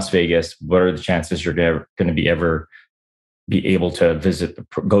in Las Vegas. What are the chances you're going to ever be able to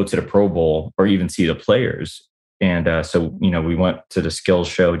go to the Pro Bowl or even see the players? And so, we went to the skills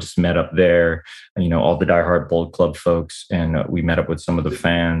show, just met up there, all the diehard Bolt Club folks, and we met up with some of the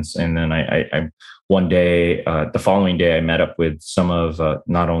fans. And then I one day, the following day, I met up with some of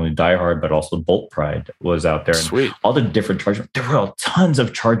not only diehard, but also Bolt Pride was out there. Sweet. And all the different Charger, there were tons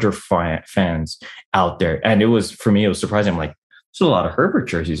of Charger fans out there. And for me, it was surprising. I'm like, there's a lot of Herbert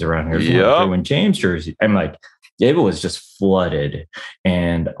jerseys around here. Yeah. When James jersey. I'm like, it was just flooded.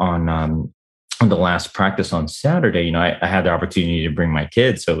 And on the last practice on Saturday, I had the opportunity to bring my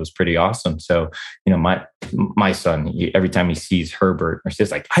kids, so it was pretty awesome. So, my son, every time he sees Herbert, or says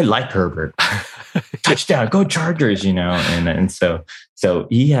like, "I like Herbert, touchdown, go Chargers," and so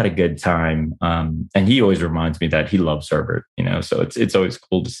he had a good time. And he always reminds me that he loves Herbert, so it's always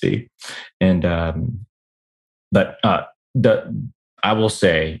cool to see. And I will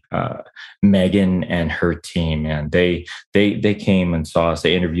say, Megan and her team, man, they came and saw us.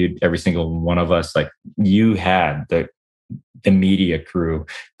 They interviewed every single one of us. Like, you had the media crew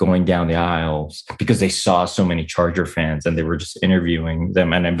going down the aisles because they saw so many Charger fans, and they were just interviewing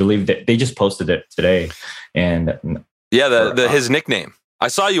them. And I believe that they just posted it today. And his nickname. I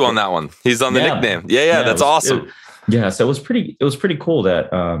saw you on that one. He's on the nickname. Yeah, that's awesome. So it was pretty cool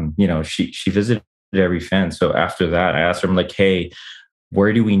that she visited every fan. So after that, I asked her, I'm like, hey,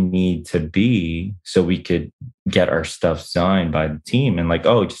 where do we need to be so we could get our stuff signed by the team? And like,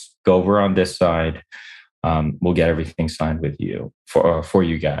 oh, just go over on this side. We'll get everything signed with you for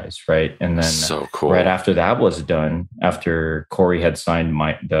you guys. Right. And then so cool. Right after that was done, after Corey had signed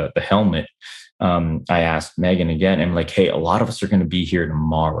the helmet, I asked Megan again, and I'm like, hey, a lot of us are going to be here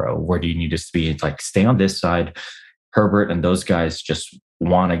tomorrow. Where do you need us to be? It's like, stay on this side. Herbert and those guys just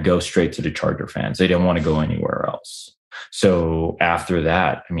want to go straight to the Charger fans. They didn't want to go anywhere else. So after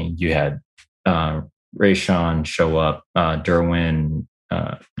that, you had Rayshawn show up, Derwin,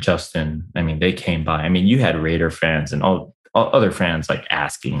 Justin. They came by. You had Raider fans and all other fans like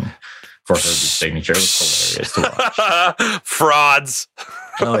asking for Herbie's signature. It was hilarious to watch. Frauds.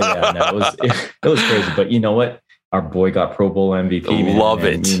 Oh yeah, no, it was crazy. But you know what? Our boy got Pro Bowl MVP. Love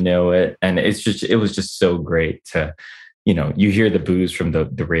it. It. And it was just so great to, you hear the boos from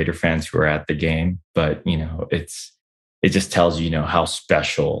the Raider fans who are at the game, but it's it just tells you, how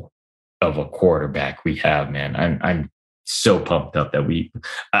special of a quarterback we have, man. I'm so pumped up that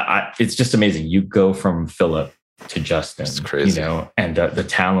it's just amazing. You go from Philip to Justin, it's crazy, and the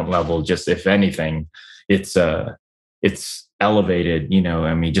talent level, just if anything, it's elevated,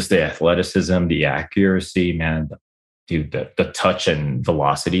 just the athleticism, the accuracy, man. Dude, the touch and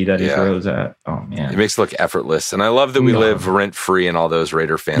velocity that he throws at. Oh man, it makes it look effortless. And I love that we live rent free in all those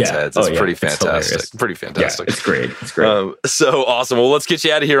Raider fans' heads. It's pretty fantastic. Pretty fantastic. Yeah, it's great. It's great. So awesome. Well, let's get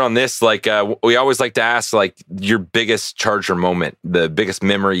you out of here on this. Like we always like to ask, like your biggest Charger moment, the biggest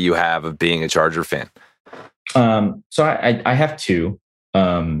memory you have of being a Charger fan. So I have two,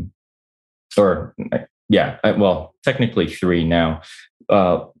 technically three now.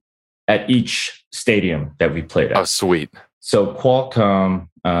 At each stadium that we played at. Oh, sweet. So Qualcomm,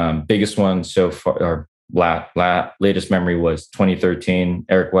 biggest one so far, or latest memory was 2013,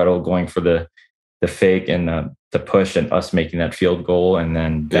 Eric Weddle going for the fake and the push and us making that field goal and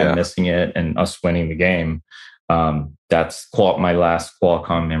then them missing it and us winning the game. That's my last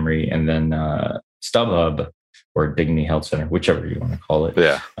Qualcomm memory. And then StubHub or Dignity Health Center, whichever you want to call it.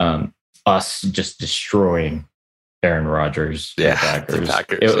 Yeah. Us just destroying Aaron Rodgers, the Packers.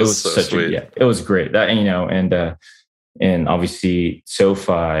 It was such sweet. It was great. That and obviously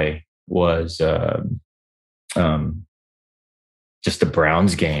SoFi was just a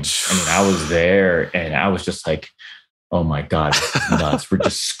Browns game. I mean, I was there and I was just like, oh my God, this is nuts. We're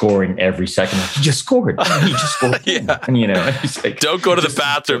just scoring every second. Like, he just scored. He just scored. And he's like, don't go to the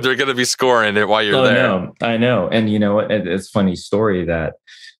bathroom. They're going to be scoring it while you're there. I know. And it's a funny story that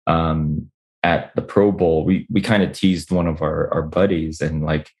at the Pro Bowl, we kind of teased one of our buddies and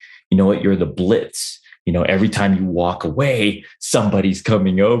like, you're the blitz. Every time you walk away, somebody's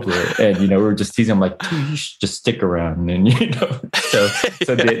coming over. And, we're just teasing. I'm like, dude, you should just stick around. And, so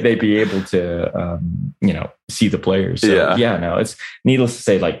they'd be able to, see the players. So, it's needless to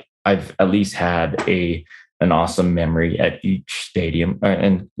say, like, I've at least had an awesome memory at each stadium.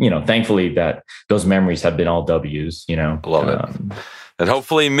 And, thankfully that those memories have been all W's, Love it. And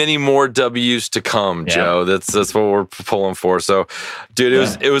hopefully many more W's to come, Joe. That's what we're pulling for. So, dude,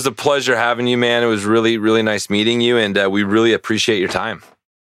 it was a pleasure having you, man. It was really, really nice meeting you, and we really appreciate your time.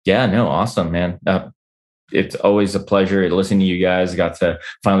 Yeah, no, awesome, man. It's always a pleasure listening to you guys. Got to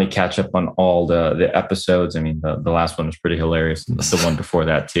finally catch up on all the episodes. I mean, the last one was pretty hilarious. The one before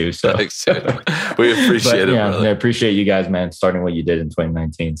that too. So thanks, dude. We appreciate it. Yeah, I appreciate you guys, man, starting what you did in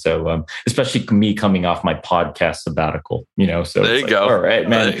 2019. So especially me coming off my podcast sabbatical, so there you go. All right,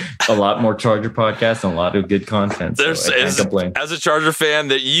 man. A lot more Charger podcasts and a lot of good content. As a Charger fan,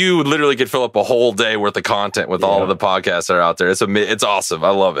 that you literally could fill up a whole day worth of content with all of the podcasts that are out there. It's awesome. I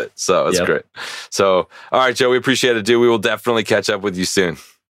love it. So it's great. So all right, Joe, we appreciate it, dude. We will definitely catch up with you soon.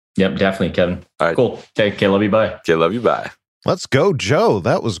 Yep, definitely, Kevin. All right. Cool. Okay, love you, bye. Okay, love you, bye. Let's go, Joe.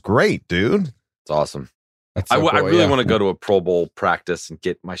 That was great, dude. It's awesome. That's so I really want to go to a Pro Bowl practice and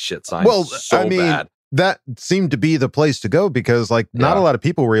get my shit signed. Well, bad. That seemed to be the place to go because, not a lot of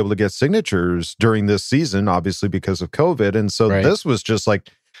people were able to get signatures during this season, obviously because of COVID. And so this was just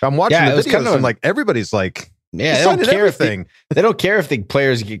like, I'm watching the videos and everybody's like, yeah, they don't care they don't care if the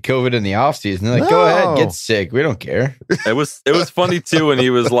players get COVID in the offseason. They're like, go ahead, get sick. We don't care. It was funny too when he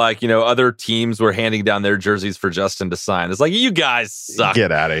was like, other teams were handing down their jerseys for Justin to sign. It's like, you guys suck.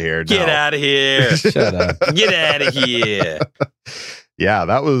 Get out of here. Get out of here. Shut up. Get out of here. Yeah,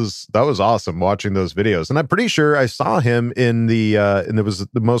 that was awesome watching those videos. And I'm pretty sure I saw him in the and there was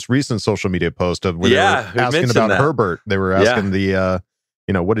the most recent social media post of where they were asking about Herbert. They were asking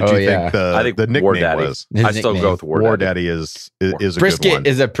what did you think the nickname was? I still go with War Daddy is a Brisket good one.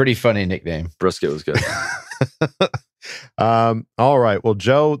 is a pretty funny nickname. Brisket was good. All right. Well,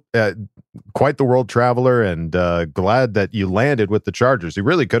 Joe, quite the world traveler, and glad that you landed with the Chargers. You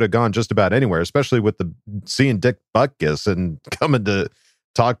really could have gone just about anywhere, especially with seeing Dick Butkus and coming to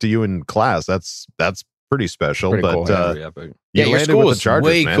talk to you in class. That's pretty special. Pretty but cool, your school was Chargers,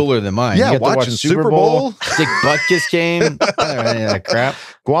 way cooler than mine. Yeah, you got watching to watch Super Bowl. Dick Butkus game. Any of that crap.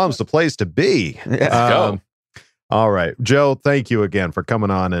 Guam's the place to be. Let's go. All right, Joe, thank you again for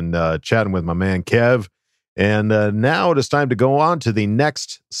coming on and chatting with my man Kev. And now it is time to go on to the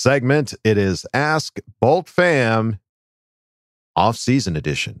next segment. It is Ask Bolt Fam Off-Season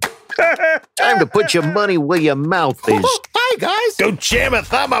Edition. Time to put your money where your mouth is. Hi, guys. Don't jam a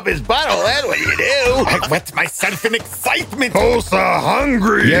thumb up his butthole. That's what you do. I wet myself in excitement. Oh, so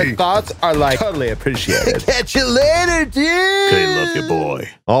hungry. Your thoughts are totally appreciated. Catch you later, dude. Okay, love you, boy.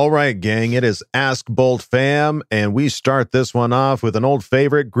 All right, gang. It is Ask Bolt Fam, and we start this one off with an old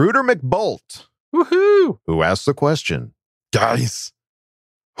favorite, Gruder McBolt. Woohoo! Who asks the question? Guys,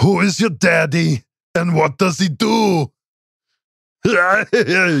 who is your daddy and what does he do?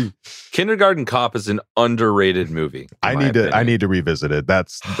 Kindergarten Cop is an underrated movie. I need to revisit it.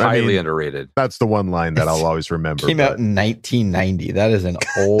 That's highly underrated. That's the one line that I'll always remember. Came out in 1990. That is an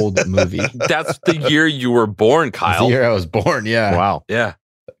old movie. That's the year you were born, Kyle. That's the year I was born. Yeah. Wow. Yeah.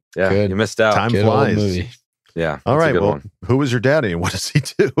 Good. You missed out. Time Good flies. old movie. Yeah. All right. Well, who was your daddy and what does he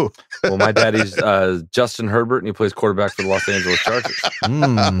do? Well, my daddy's Justin Herbert, and he plays quarterback for the Los Angeles Chargers.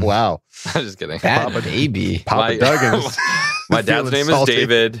 Wow. I'm just kidding. That baby. Papa Duggins. My dad's name is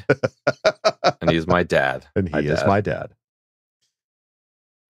David, and he's my dad. And he is my dad.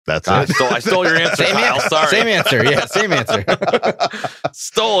 That's God, it. I stole your answer, Kyle. Sorry. Same answer. Yeah, same answer.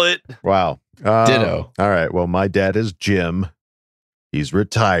 Stole it. Wow. Ditto. All right. Well, my dad is Jim. He's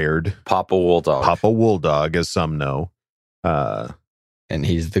retired. Papa Wooldog. Papa Wooldog, as some know. And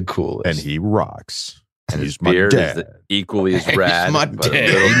he's the coolest. And he rocks. And he's his beard my dad. is equally as rad, He's my but a dad.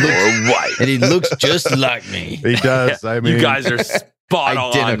 little more white. And he looks just like me. He does. I mean, you guys are spot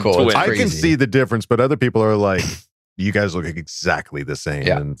Identical. on. It's Twins. I can crazy. see the difference, but other people are like, you guys look exactly the same.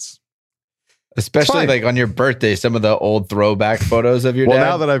 Yeah. And it's, Especially fine. like on your birthday, some of the old throwback photos of your well, dad.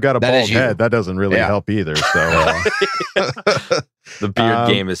 now that I've got a that bald is you. head, that doesn't really Yeah. help either. So, The beard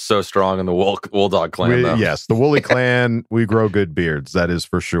game is so strong in the Wooldog clan, though. yes, the Wooly clan, we grow good beards. That is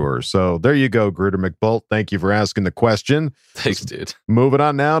for sure. So there you go, Gruder McBolt. Thank you for asking the question. Thanks, dude. Moving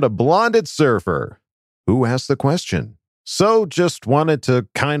on now to Blonded Surfer, who asked the question. So just wanted to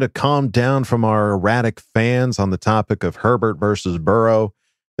kind of calm down from our erratic fans on the topic of Herbert versus Burrow.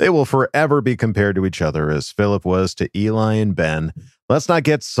 They will forever be compared to each other as Philip was to Eli and Ben. Let's not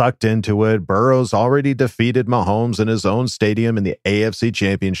get sucked into it. Burrow's already defeated Mahomes in his own stadium in the AFC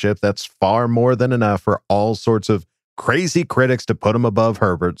Championship. That's far more than enough for all sorts of crazy critics to put him above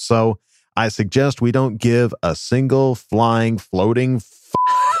Herbert. So I suggest we don't give a single flying, floating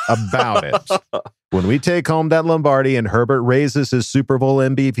about it. When we take home that Lombardi and Herbert raises his Super Bowl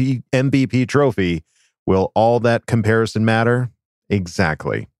MVP trophy, will all that comparison matter?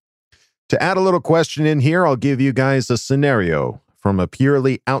 Exactly. To add a little question in here, I'll give you guys a scenario. From a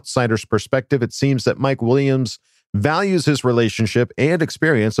purely outsider's perspective, it seems that Mike Williams values his relationship and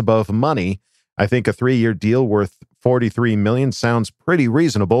experience above money. I think a 3-year deal worth $43 million sounds pretty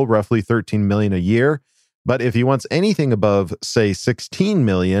reasonable, roughly $13 million a year. But if he wants anything above, say, $16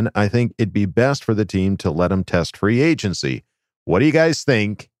 million, I think it'd be best for the team to let him test free agency. What do you guys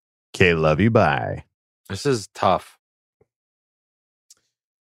think? Okay, love you, bye. This is tough.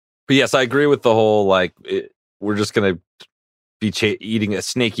 But yes, I agree with the whole, like, we're just going to be eating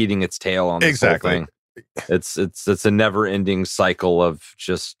its tail on this whole thing. It's a never-ending cycle of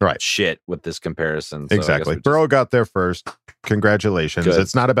just shit with this comparison. So exactly. Burrow got there first. Congratulations. Good.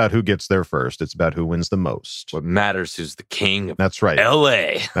 It's not about who gets there first. It's about who wins the most. What matters who's the king of That's right.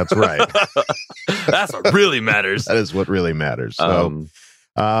 LA. That's right. That's what really matters. That is what really matters. So,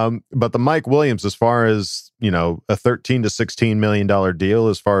 but the Mike Williams, as far as, a $13 to $16 million deal,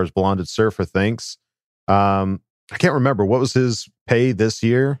 as far as Blonded Surfer thinks, I can't remember. What was his pay this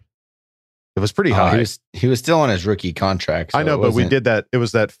year? It was pretty high. He was still on his rookie contract. So I know, but we did that. It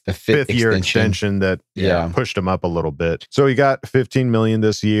was that fifth year extension that pushed him up a little bit. So he got $15 million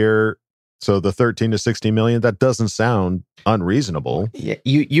this year. So the $13 to $16 million, that doesn't sound unreasonable. Yeah,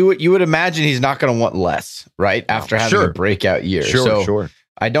 you would imagine he's not going to want less, right? After having a breakout year. Sure.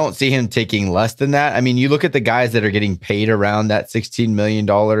 I don't see him taking less than that. I mean, you look at the guys that are getting paid around that $16 million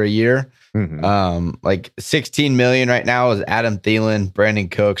a year. Mm-hmm. Like $16 million right now is Adam Thielen, Brandon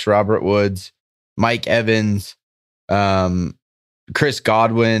Cooks, Robert Woods, Mike Evans, Chris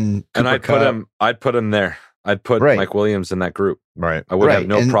Godwin, and I'd put him there. I'd put Mike Williams in that group. Right. I would have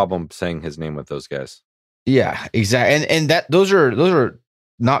no problem saying his name with those guys. Yeah, exactly. And that those are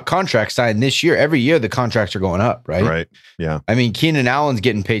not contracts signed this year. Every year the contracts are going up, right? Right. Yeah. I mean, Keenan Allen's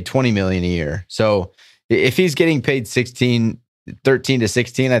getting paid $20 million a year. So if he's getting paid 13 to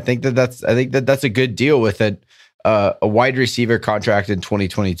 16, I think that's a good deal with a wide receiver contract in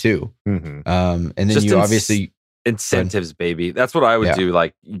 2022. Mm-hmm. And then Just you obviously incentives, baby. That's what I would do.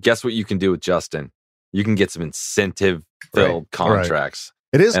 Like, guess what you can do with Justin? You can get some incentive filled contracts.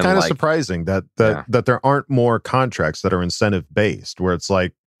 It is kind of surprising that there aren't more contracts that are incentive based, where it's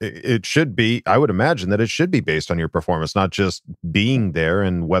like it should be. I would imagine that it should be based on your performance, not just being there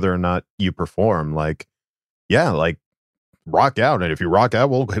and whether or not you perform. Like, rock out, and if you rock out,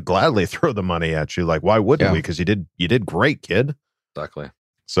 we'll gladly throw the money at you. Like, why wouldn't we? Because you did great, kid. Exactly.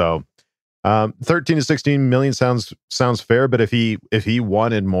 So, 13 to 16 million sounds fair. But if he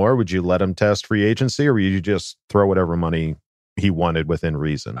wanted more, would you let him test free agency, or would you just throw whatever money he wanted within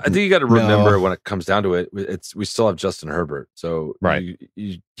reason? I think you got to remember when it comes down to it, we still have Justin Herbert. So right.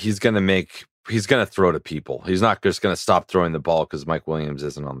 He's going to make he's going to throw to people. He's not just going to stop throwing the ball because Mike Williams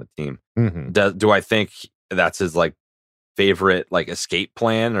isn't on the team. Mm-hmm. Do I think that's his like favorite like escape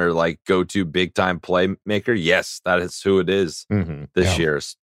plan or like go-to big time playmaker? Yes, that is who it is this year,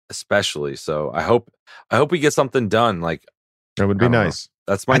 especially. So I hope we get something done. Like that would be nice.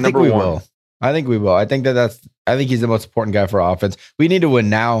 That's my number one. I think we will. I think I think he's the most important guy for offense. We need to win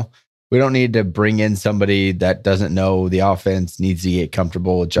now. We don't need to bring in somebody that doesn't know the offense, needs to get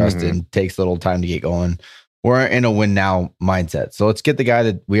comfortable with Justin, takes a little time to get going. We're in a win now mindset. So let's get the guy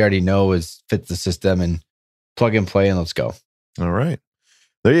that we already know fits the system and plug and play, and let's go. All right.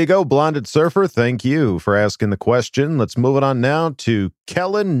 There you go, Blonded Surfer. Thank you for asking the question. Let's move it on now to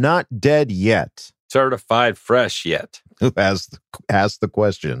Kellen Not Dead Yet. Certified fresh yet. Who asked the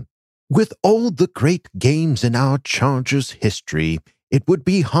question. With all the great games in our Chargers history, it would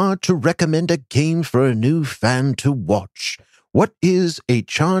be hard to recommend a game for a new fan to watch. What is a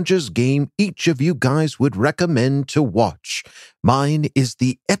Chargers game each of you guys would recommend to watch? Mine is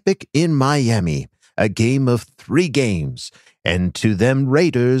the Epic in Miami, a game of 3 games. And to them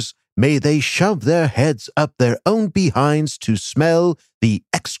Raiders, may they shove their heads up their own behinds to smell the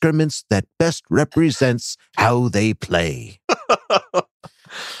excrements that best represents how they play.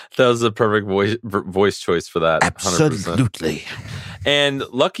 That was the perfect voice choice for that. Absolutely. 100%. And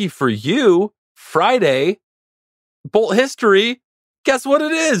lucky for you, Friday, Bolt History, guess what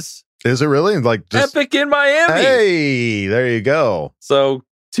it is? Is it really? Like just, Epic in Miami. Hey, there you go. So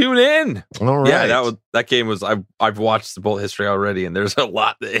tune in. All right. Yeah, that game was, I've watched the Bolt History already, and there's a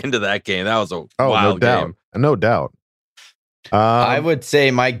lot into that game. That was a wild game. No doubt. I would say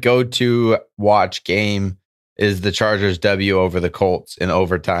my go-to watch game is the Chargers W over the Colts in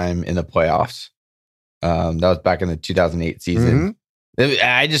overtime in the playoffs. That was back in the 2008 season.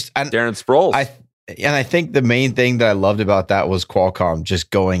 Darren Sproles. I think the main thing that I loved about that was Qualcomm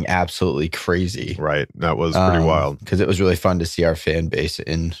just going absolutely crazy. Right. That was pretty wild. Because it was really fun to see our fan base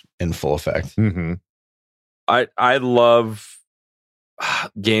in full effect. Mm-hmm. I love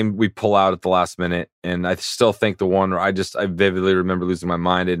game we pull out at the last minute, and I still think the one where I vividly remember losing my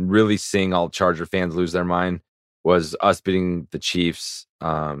mind and really seeing all Charger fans lose their mind was us beating the Chiefs,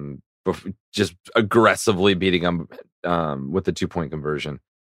 just aggressively beating them with the 2-point conversion.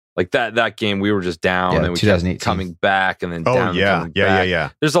 Like that game, we were just down and we kept coming back and then down. Yeah.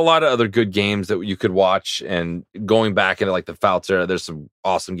 There's a lot of other good games that you could watch, and going back into like the Fouts era, there's some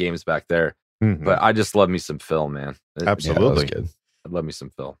awesome games back there. Mm-hmm. But I just love me some Phil, man. Absolutely. Good. I love me some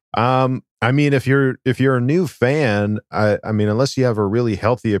Phil. I mean, if you're a new fan, I mean, unless you have a really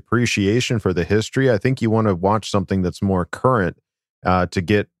healthy appreciation for the history, I think you want to watch something that's more current to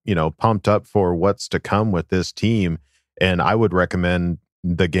get, pumped up for what's to come with this team. And I would recommend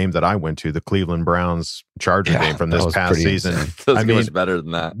the game that I went to, the Cleveland Browns Charger game from this past season. I mean, much better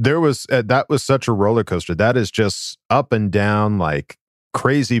than that. There was that was such a roller coaster. That is just up and down, like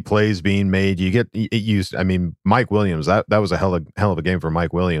crazy plays being made. You get used. I mean, Mike Williams. That was a hell of a game for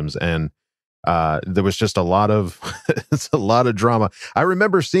Mike Williams, and there was just a lot of it's a lot of drama. I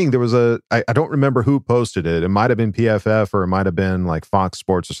remember seeing there was I don't remember who posted it. It might have been PFF or it might have been like Fox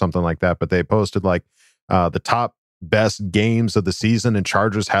Sports or something like that. But they posted like the top best games of the season, and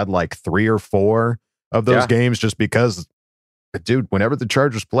Chargers had like 3 or 4 of those games just because, dude, whenever the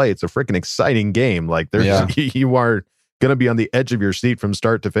Chargers play, it's a freaking exciting game. Like there's you are gonna be on the edge of your seat from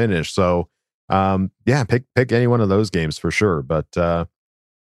start to finish. So pick any one of those games for sure. But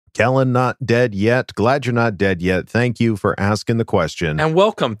Kellen, not dead yet. Glad you're not dead yet. Thank you for asking the question. And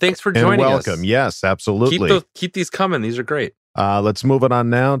welcome. Thanks for joining us. Welcome. Yes, absolutely. Keep these coming. These are great. Let's move it on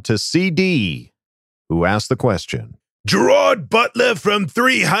now to CD, who asked the question. Gerard Butler from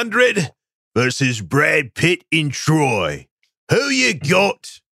 300 versus Brad Pitt in Troy. Who you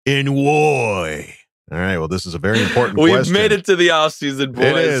got and why? All right, well, this is a very important question. We've made it to the offseason, boys.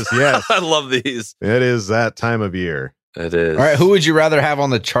 It is, yes. I love these. It is that time of year. It is. All right, who would you rather have on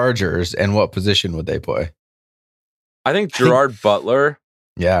the Chargers, and what position would they play? I think Gerard Butler.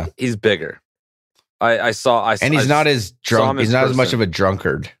 Yeah. He's bigger. I saw. And he's not as drunk. He's not as much of a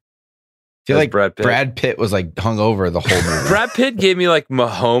drunkard. I feel like Brad Pitt was like hungover the whole movie. Brad Pitt gave me like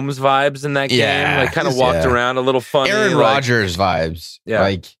Mahomes vibes in that game. Like kind of walked around a little funny. Aaron Rodgers vibes. Yeah.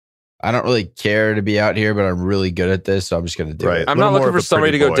 Like, I don't really care to be out here, but I'm really good at this, so I'm just going to do it. I'm not looking for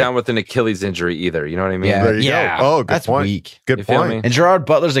somebody to go down with an Achilles injury either. You know what I mean? Yeah. Oh, good that's point. Weak. Good point. And Gerard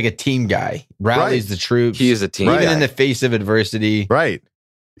Butler's like a team guy. Rallies the troops. He is a team Even guy. in the face of adversity. Right.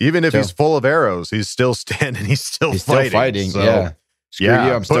 Even if he's full of arrows, he's still standing. He's still fighting. So, yeah. Screw you.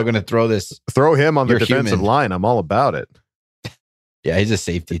 I'm still going to throw this. Throw him on the defensive line. I'm all about it. Yeah, he's a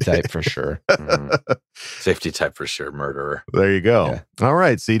safety type for sure. Safety type for sure. Murderer. There you go. Yeah. All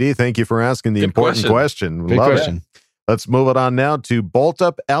right, CD. Thank you for asking the important question. Good question. It. Let's move it on now to Bolt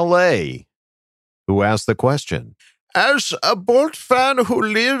Up LA, who asked the question. As a Bolt fan who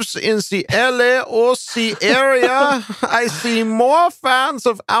lives in the LAOC area, I see more fans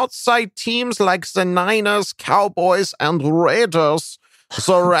of outside teams like the Niners, Cowboys, and Raiders.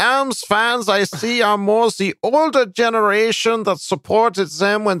 The Rams fans I see are more the older generation that supported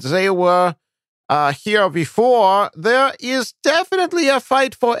them when they were here before. There is definitely a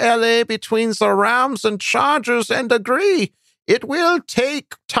fight for LA between the Rams and Chargers, and agree. It will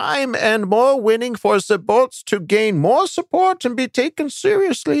take time and more winning for the Bolts to gain more support and be taken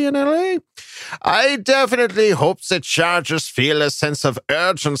seriously in LA. I definitely hope the Chargers feel a sense of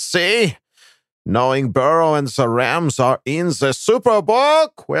urgency, knowing Burrow and the Rams are in the Super Bowl.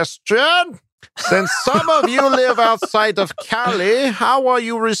 Question: since some of you live outside of Cali, how are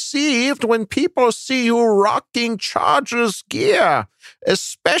you received when people see you rocking Chargers gear?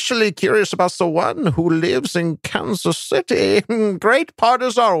 Especially curious about the one who lives in Kansas City. Great pod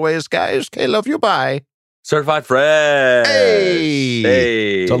as always, guys. Okay, love you. Bye. Certified fresh.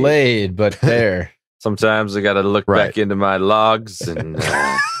 Hey. Delayed, but there. Sometimes I got to look back into my logs and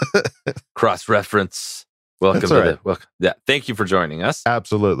cross-reference. Welcome to welcome. Yeah, thank you for joining us.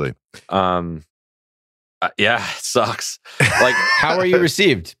 Absolutely. Yeah, it sucks. Like, how are you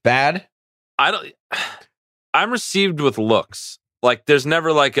received? Bad? I'm received with looks. Like, there's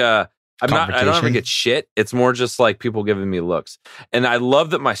never like I don't ever get shit. It's more just like people giving me looks. And I love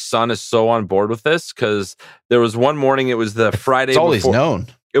that my son is so on board with this, because there was one morning, it was the Friday before. It's always known.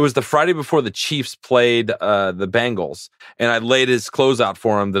 It was the Friday before the Chiefs played the Bengals, and I laid his clothes out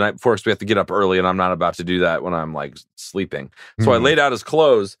for him the night before, because we have to get up early, and I'm not about to do that when I'm like sleeping. So I laid out his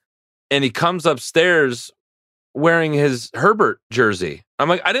clothes, and he comes upstairs wearing his Herbert jersey. I'm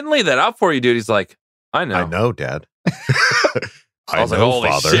like, I didn't lay that out for you, dude. He's like, I know, Dad. I was like, holy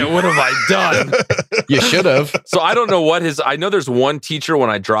shit, what have I done? You should have. So I don't know what I know there's one teacher, when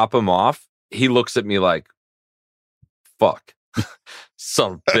I drop him off, he looks at me like, fuck.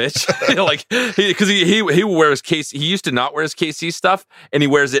 Son of a bitch. Like, because he wears KC. He used to not wear his KC stuff, and he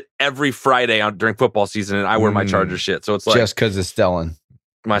wears it every Friday during football season, and I wear my Charger shit. So it's like, just because it's Stellan,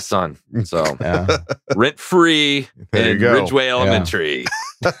 my son. So rent free in Ridgeway Elementary.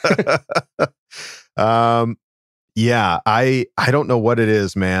 Yeah, I don't know what it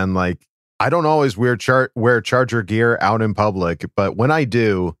is, man. Like, I don't always wear Charger gear out in public, but when I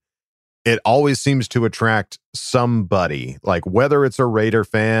do, it always seems to attract somebody. Like, whether it's a Raider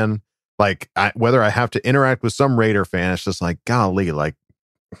fan, like whether I have to interact with some Raider fan, it's just like, golly, like,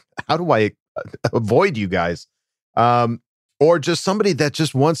 how do I avoid you guys? Or just somebody that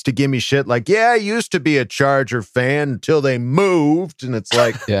just wants to give me shit. Like, yeah, I used to be a Charger fan until they moved, and it's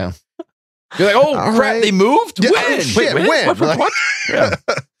like, yeah. You're like, oh crap, right. They moved? Yeah, when? Shit, when? What? Yeah.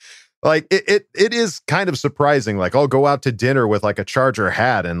 Like, it is kind of surprising. Like, I'll go out to dinner with like a Charger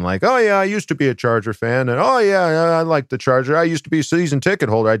hat and like, oh yeah, I used to be a Charger fan, and oh yeah, I like the Charger. I used to be a season ticket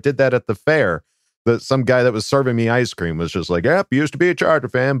holder. I did that at the fair. Some guy that was serving me ice cream was just like, yep, used to be a Charger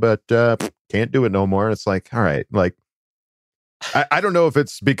fan, but can't do it no more. And it's like, all right, like, I don't know if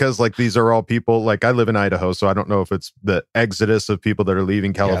it's because like these are all people, like I live in Idaho, so I don't know if it's the exodus of people that are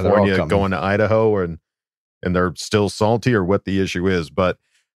leaving California going to Idaho, and they're still salty, or what the issue is. But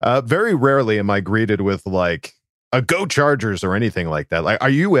very rarely am I greeted with like a "Go Chargers" or anything like that. Like,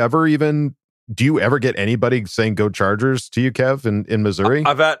 do you ever get anybody saying "Go Chargers" to you, Kev, in Missouri?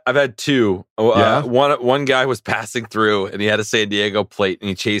 I've had two. One guy was passing through, and he had a San Diego plate, and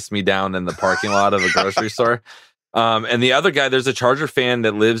he chased me down in the parking lot of a grocery store. And the other guy, there's a Charger fan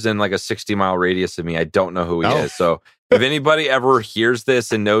that lives in like a 60-mile radius of me. I don't know who he is. So if anybody ever hears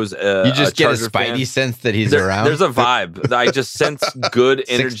this and knows, you just get a spidey sense that he's around. There's a vibe. I just sense good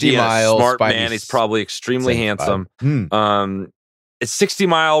energy. And a smart man. He's probably extremely handsome. It's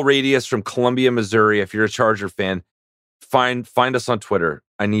 60-mile radius from Columbia, Missouri. If you're a Charger fan, find us on Twitter.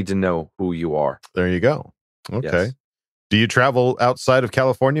 I need to know who you are. There you go. Okay. Yes. Do you travel outside of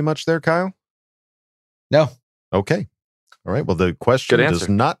California much there, Kyle? No. Okay. All right. Well, the question does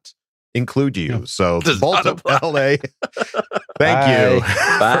not include you. No. So, Bolt Up LA. Thank you Bye.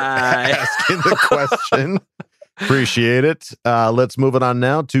 for asking the question. Appreciate it. Let's move it on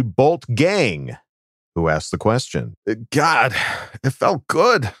now to Bolt Gang, who asked the question. God, it felt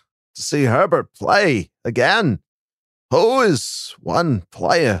good to see Herbert play again. Who is one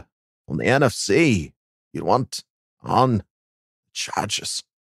player on the NFC you want on Chargers?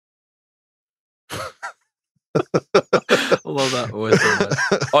 I love that voice so much.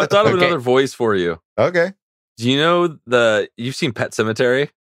 Oh, I thought of another voice for you. Okay. Do you know you've seen Pet Sematary?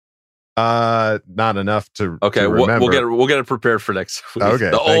 Not enough to okay. To remember. We'll get it prepared for next week. Okay,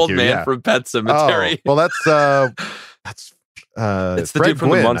 the old man from Pet Sematary. Oh, well, that's it's the Fred dude from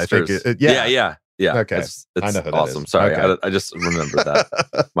Gwynn, the Monsters. I think yeah. Okay, it's I know who that awesome. is. Sorry, Okay. I just remembered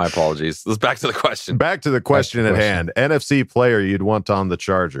that. My apologies. Let's back to the question. Back to the question at hand. NFC player you'd want on the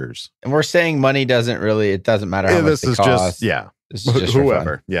Chargers. And we're saying money doesn't matter how much this they is cost. This is just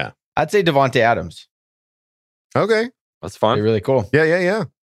whoever. Yeah. I'd say Devontae Adams. Okay. That's fun. Be really cool. Yeah.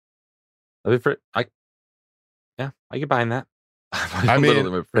 That'd be I get behind that. I mean,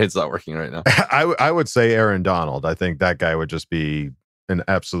 literally, my brain's not working right now. I would say Aaron Donald. I think that guy would just be an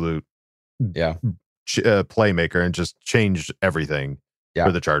absolute playmaker and just change everything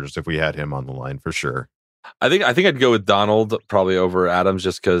for the Chargers if we had him on the line for sure. I think I'd go with Donald probably over Adams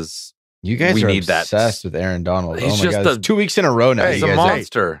just because you guys we are need obsessed with Aaron Donald. He's oh my just God. 2 weeks in a row now. He's a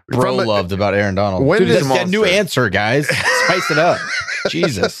monster. Bro loved about Aaron Donald. When Dude, is that's a new answer, guys. Spice it up.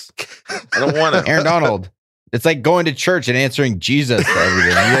 Jesus. I don't want it. Aaron Donald. It's like going to church and answering Jesus to everything.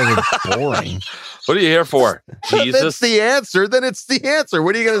 You guys are boring. What are you here for? Jesus? That's the answer. Then it's the answer.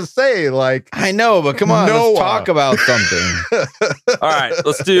 What are you going to say? Like, I know, but come on, let's talk about something. All right,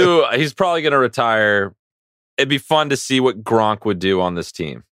 let's do. He's probably going to retire. It'd be fun to see what Gronk would do on this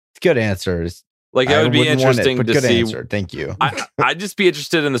team. Good answers. Like, it would be interesting to see. Answer. Thank you. I'd just be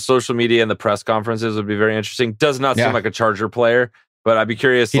interested in the social media and the press conferences. Would be very interesting. Does not seem like a Charger player, but I'd be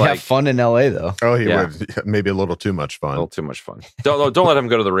curious. He'd have fun in LA though. Oh, he would. Maybe a little too much fun. A little too much fun. Don't let him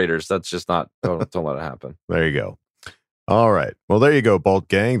go to the Raiders. That's just not. Don't let it happen. There you go. All right. Well, there you go, Bolt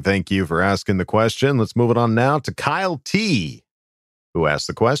Gang. Thank you for asking the question. Let's move it on now to Kyle T, who asked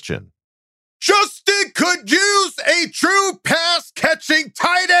the question. Justin could use a true pass-catching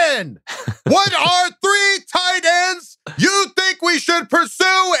tight end. What are 3 tight ends you think we should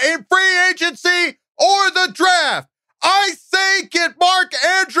pursue in free agency or the draft? I say get Mark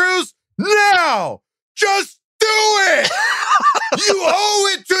Andrews now. Just do it. You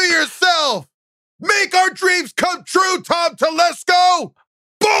owe it to yourself. Make our dreams come true, Tom Telesco.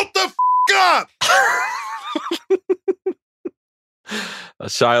 Bolt the up.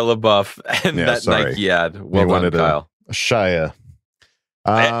 Shia LaBeouf and that Nike ad. Well done, Kyle. Shia.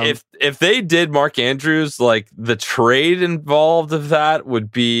 If they did Mark Andrews, like the trade involved of that would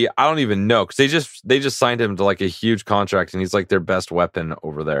be, I don't even know, because they just signed him to like a huge contract and he's like their best weapon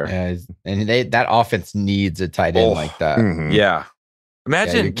over there. Yeah, and that offense needs a tight end like that. Mm-hmm. Yeah.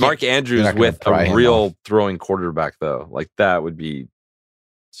 Imagine Mark Andrews with a real throwing quarterback though. Like that would be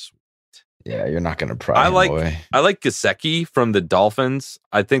sweet. Yeah, you're not going to pry him away. I like Gesicki from the Dolphins.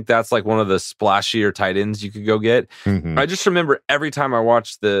 I think that's like one of the splashier tight ends you could go get. Mm-hmm. I just remember every time I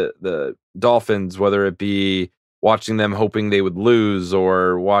watched the Dolphins, whether it be watching them hoping they would lose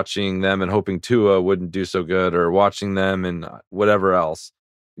or watching them and hoping Tua wouldn't do so good or watching them and whatever else,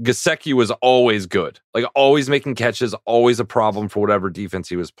 Gesicki was always good, like always making catches, always a problem for whatever defense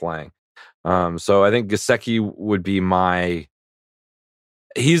he was playing. So I think Gesicki would be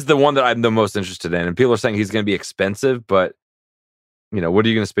he's the one that I'm the most interested in. And people are saying he's going to be expensive, but what are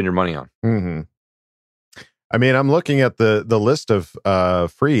you going to spend your money on? Mm-hmm. I mean, I'm looking at the list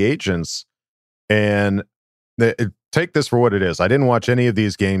of free agents, and take this for what it is. I didn't watch any of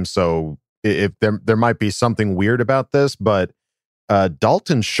these games, so if there might be something weird about this, but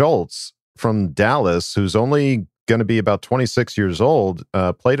Dalton Schultz from Dallas, who's only going to be about 26 years old,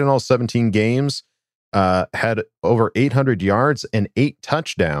 played in all 17 games, had over 800 yards and 8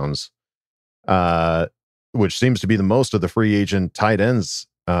 touchdowns, which seems to be the most of the free agent tight ends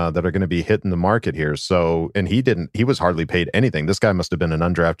that are going to be hitting the market here. So, and he was hardly paid anything. This guy must have been an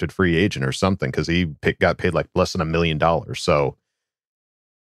undrafted free agent or something, because he got paid like less than $1 million. So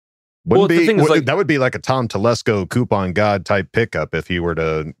that would be like a Tom Telesco coupon god type pickup if he were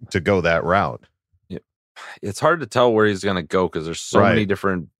to go that route. Yeah. It's hard to tell where he's going to go because there's so many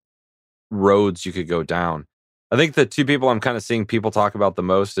different roads you could go down. I think the two people I'm kind of seeing people talk about the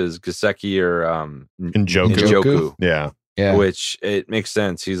most is Gesicki or Njoku. Yeah. Which it makes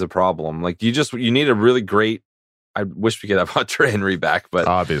sense. He's a problem. Like you need a really great. I wish we could have Hunter Henry back, but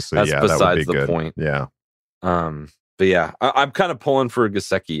obviously, that's besides that would be the good. point. Yeah. But yeah, I'm kind of pulling for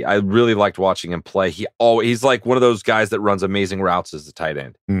Gesicki. I really liked watching him play. He's like one of those guys that runs amazing routes as a tight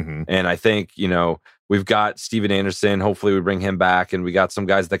end. Mm-hmm. And I think, we've got Steven Anderson. Hopefully we bring him back, and we got some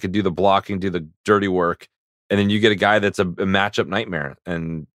guys that could do the blocking, do the dirty work. And then you get a guy that's a matchup nightmare,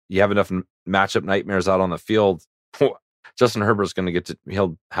 and you have enough matchup nightmares out on the field. Justin Herbert's going to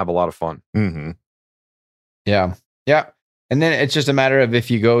he'll have a lot of fun. Mm-hmm. Yeah. And then it's just a matter of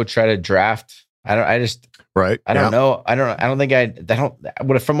if you go try to draft I don't know.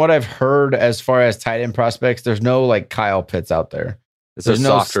 From what I've heard as far as tight end prospects, there's no like Kyle Pitts out there. There's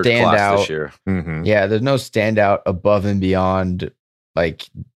no softer class this year. Mm-hmm. Yeah, there's no standout above and beyond, like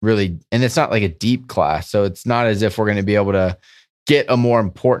really, and it's not like a deep class. So it's not as if we're going to be able to get a more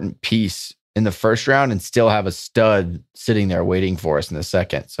important piece in the first round and still have a stud sitting there waiting for us in the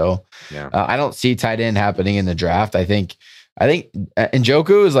second. So I don't see tight end happening in the draft. I think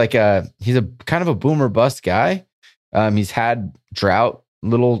Njoku is like he's a kind of a boomer bust guy. He's had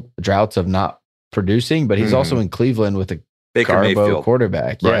little droughts of not producing, but he's also in Cleveland with a Baker Garbo Mayfield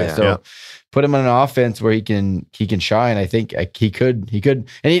quarterback. Right, So put him on an offense where he can shine. I think he could,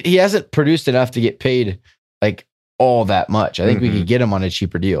 and he hasn't produced enough to get paid like all that much. I think we could get him on a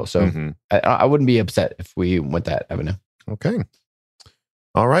cheaper deal. So I wouldn't be upset if we went that avenue. Okay.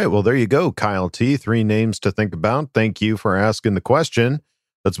 All right. Well, there you go, Kyle T. 3 names to think about. Thank you for asking the question.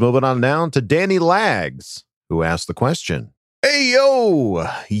 Let's move it on now to Danny Lags, who asked the question. Hey, yo,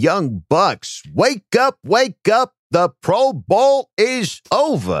 young bucks, wake up, wake up. The Pro Bowl is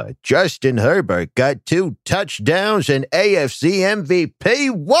over. Justin Herbert got 2 touchdowns and AFC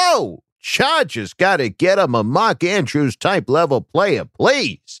MVP. Whoa! Chargers got to get him a Mark Andrews type level player,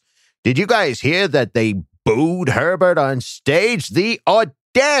 please. Did you guys hear that they booed Herbert on stage? The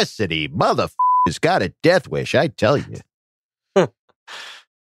audacity. Motherfuckers got a death wish, I tell you.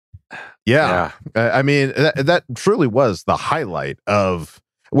 Yeah. I mean, that truly was the highlight of...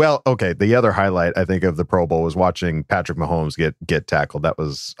 Well, okay, the other highlight, I think, of the Pro Bowl was watching Patrick Mahomes get tackled. That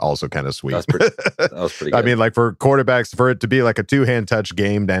was also kind of sweet. That was pretty good. I mean, like for quarterbacks, for it to be like a 2-hand touch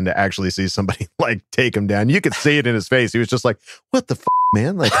game and to actually see somebody like take him down, you could see it in his face. He was just like, what the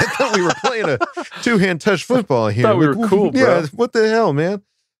man? Like, I thought we were playing a 2-hand touch football here. I thought we were cool, bro. Yeah, what the hell, man?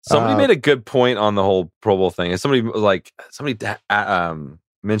 Somebody made a good point on the whole Pro Bowl thing. And somebody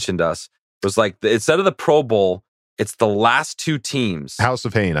mentioned us. It was like, instead of the Pro Bowl, it's the last 2 teams. House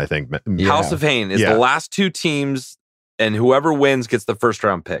of Hain, I think. House of Hain is the last 2 teams, and whoever wins gets the first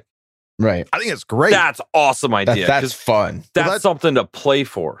round pick. Right. I think it's great. That's awesome idea. That's fun. That's something to play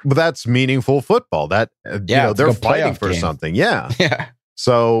for. But that's meaningful football. That they're fighting for something. Yeah. Yeah.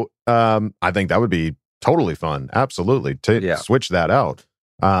 So I think that would be totally fun. Absolutely. To switch that out.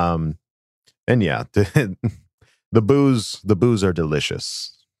 And yeah, the booze are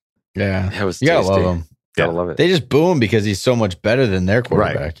delicious. Yeah. It was you gotta tasty. love them. Gotta love it. They just boo him because he's so much better than their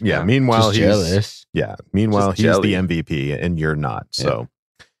quarterback. Right. Yeah. Meanwhile, just jealous. Yeah. Meanwhile, Just he's jelly. the MVP and you're not. So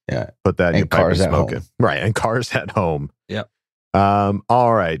yeah. Put that in your And pipe and cars at smoke home. it. Right. And cars at home. Yep.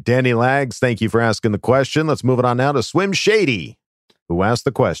 All right. Danny Lags, thank you for asking the question. Let's move it on now to Swim Shady, who asked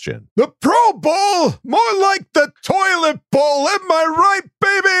the question. The Pro Bowl? More like the toilet bowl. Am I right,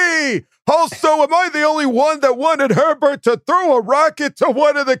 baby? Also, am I the only one that wanted Herbert to throw a rocket to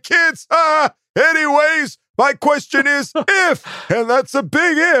one of the kids? Anyways, my question is if, and that's a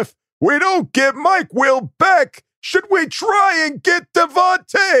big if, we don't get Mike Will back, should we try and get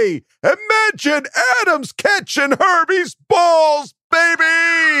Devontae? Imagine Adams catching Herbie's balls,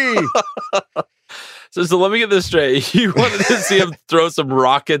 baby! So let me get this straight. You wanted to see him throw some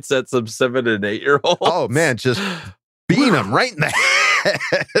rockets at some 7 and 8-year-olds? Oh, man, just beat him right in the head.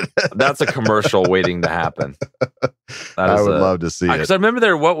 That's a commercial waiting to happen. I would love to see it. Because I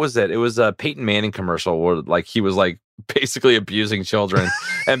remember what was it? It was a Peyton Manning commercial where like he was like basically abusing children.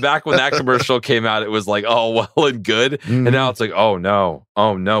 And back when that commercial came out, it was like, oh, well and good. And now it's like, oh no,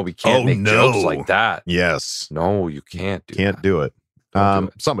 we can't make jokes like that. Yes. No, you can't do Can't do it.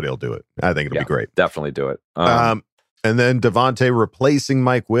 Somebody will do it. I think it'll be great. Definitely do it. And then Devontae replacing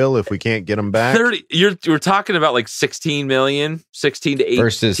Mike Will if we can't get him back. 30. You're talking about like 16 million, 16 to 18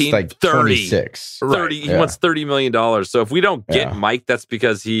 versus like 30. 26. 30. He wants $30 million. So if we don't get Mike, that's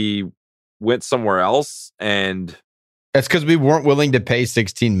because he went somewhere else. And that's because we weren't willing to pay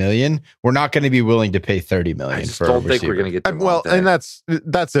 16 million. We're not going to be willing to pay 30 million. I just don't think we're going to get to well, and that's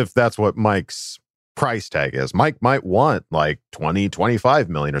if that's what Mike's price tag is. Mike might want like 20, 25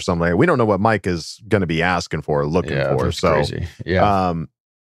 million or something like that. We don't know what Mike is going to be asking for or looking for. So crazy. Yeah.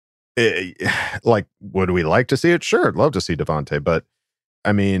 Like, would we like to see it? Sure. I'd love to see Devontae, but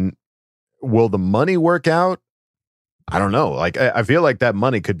I mean, will the money work out? I don't know. Like, I feel like that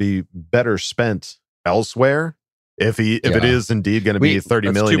money could be better spent elsewhere if it is indeed going to be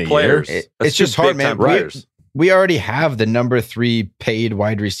 30 million a year. It's just hard, man. We already have the number 3 paid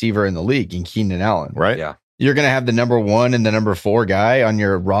wide receiver in the league in Keenan Allen. Right. Yeah. You're going to have the number 1 and the number 4 guy on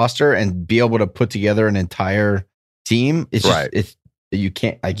your roster and be able to put together an entire team. It's just, you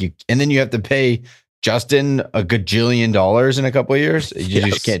can't and then you have to pay Justin a gajillion dollars in a couple of years. You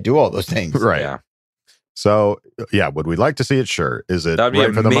just can't do all those things. Right. Yeah. So, yeah, would we like to see it? Sure. Is it That'd be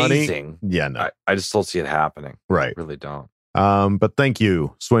right for the amazing. money? Yeah, no. I just don't see it happening. Right. I really don't. But thank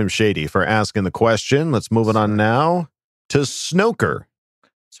you, Swim Shady, for asking the question. Let's move it on now to Snoker.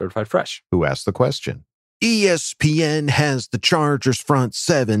 Certified Fresh. Who asked the question? ESPN has the Chargers front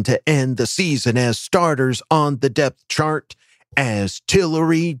seven to end the season as starters on the depth chart as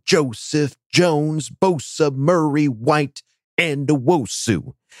Tillery, Joseph, Jones, Bosa, Murray, White, and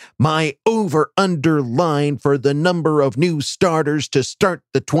Nwosu. My over-under line for the number of new starters to start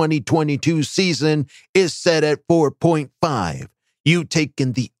the 2022 season is set at 4.5. You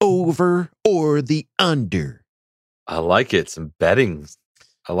taking the over or the under? I like it. Some betting.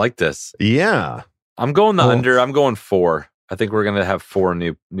 I like this. Yeah. I'm going the under. I'm going 4. I think we're going to have 4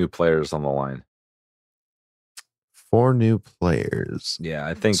 new players on the line. 4 new players. Yeah,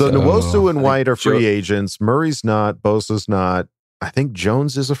 I think so. Nwosu and White are free agents. Murray's not. Bosa's not. I think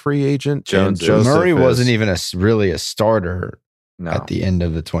Jones is a free agent. Murray wasn't even really a starter at the end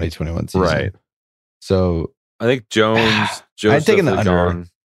of the 2021 season. Right. So I think Jones, Joseph, I'm taking the under. Gone,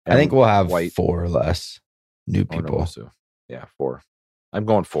 I think we'll have White. 4 or less new people. Yeah, 4. I'm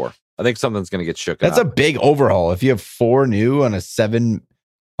going 4. I think something's going to get shook. That's a big overhaul. If you have 4 new on with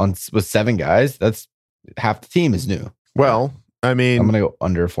 7 guys, that's half the team is new. Well, I mean, I'm going to go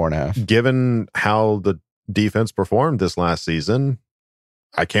under 4.5. Given how the defense performed this last season,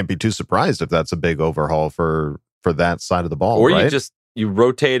 I can't be too surprised if that's a big overhaul for that side of the ball. Or right? you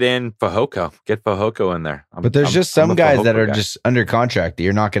rotate in Fehoko, get Fehoko in there. But there's just some guys that are just under contract that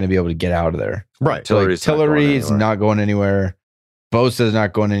you're not going to be able to get out of there. Right. Tillery's not going anywhere. Bosa's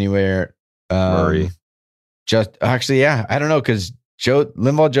not going anywhere. Murray. I don't know, because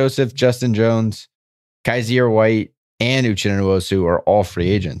Linval Joseph, Justin Jones, Kaiser White, and Uchenna Nwosu are all free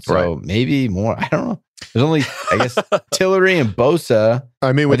agents. So maybe more. I don't know. There's only, I guess, Tillery and Bosa.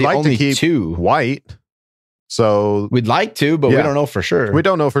 I mean, we'd like to keep 2 White. So we'd like to, but we don't know for sure. We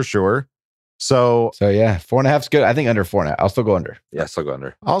don't know for sure. So yeah, 4.5 is good. I think under 4.5. I'll still go under. Yeah, still go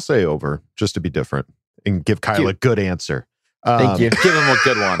under. I'll say over just to be different and give Kyle a good answer. Thank you. Give him a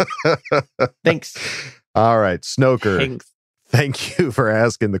good one. Thanks. All right, Snoker. Thanks. Thank you for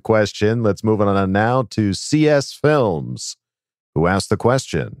asking the question. Let's move on now to CS Films, who asked the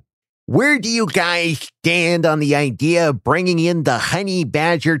question. Where do you guys stand on the idea of bringing in the Honey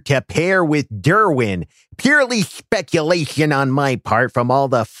Badger to pair with Derwin? Purely speculation on my part from all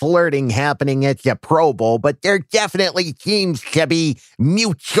the flirting happening at the Pro Bowl, but there definitely seems to be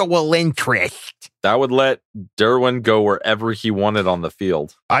mutual interest. That would let Derwin go wherever he wanted on the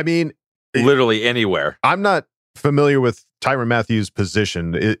field. I mean, literally anywhere. I'm not familiar with Tyrann Mathieu'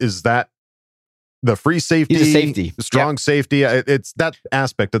 position. Is that the free safety? He's a safety. Strong safety. It's that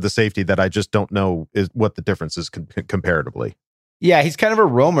aspect of the safety that I just don't know is what the difference is comparatively. Yeah, he's kind of a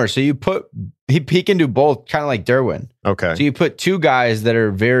roamer. So you put he can do both, kind of like Derwin. Okay. So you put 2 guys that are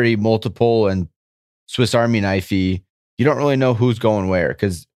very multiple and Swiss Army knifey. You don't really know who's going where,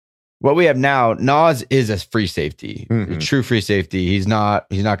 because what we have now, Nas is a free safety, a true free safety. He's not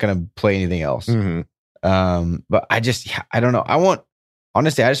going to play anything else. But I don't know. I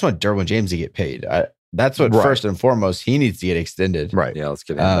just want Derwin James to get paid. That's what first and foremost, he needs to get extended. Right. Yeah, let's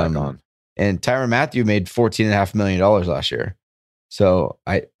get him back on. And Tyrann Mathieu made $14.5 million last year. So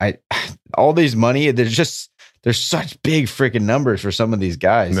I all these money, there's such big freaking numbers for some of these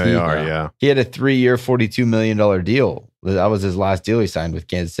guys. They are, yeah. He had a 3-year, $42 million deal. That was his last deal he signed with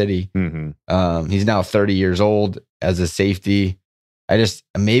Kansas City. He's now 30 years old as a safety. I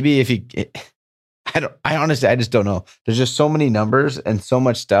honestly, I just don't know. There's just so many numbers and so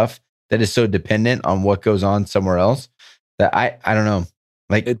much stuff that is so dependent on what goes on somewhere else that I don't know.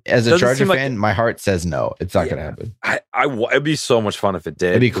 Like, as a Charger fan, my heart says no. It's not going to happen. It'd be so much fun if it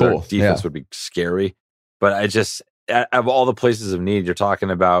did. It'd be cool. Defense would be scary. But I just, of all the places of need, you're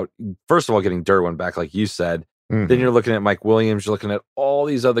talking about, first of all, getting Derwin back, like you said. Then you're looking at Mike Williams. You're looking at all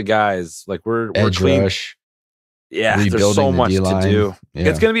these other guys. Like, we're clean. Rush, yeah, there's so much to do. Yeah.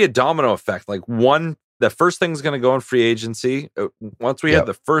 It's going to be a domino effect. Like, the first thing's going to go in free agency. Once we have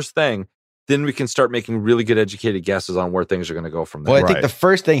the first thing, then we can start making really good educated guesses on where things are going to go from there. Well, I think the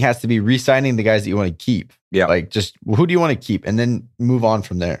first thing has to be re-signing the guys that you want to keep. Yeah. Like, just who do you want to keep? And then move on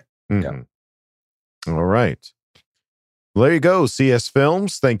from there. Yeah. All right. Well, there you go, CS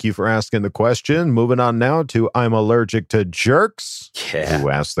Films. Thank you for asking the question. Moving on now to I'm Allergic to Jerks. Yeah. Who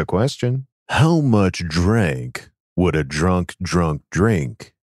asked the question? How much drank would a drunk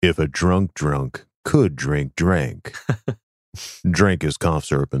drink if a drunk could drink drank? Drink is cough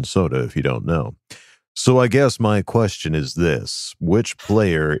syrup and soda, if you don't know. So I guess my question is this. Which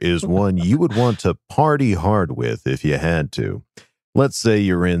player is one you would want to party hard with if you had to? Let's say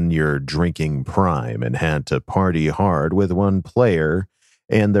you're in your drinking prime and had to party hard with one player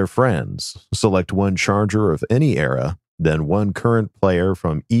and their friends. Select one Charger of any era, then one current player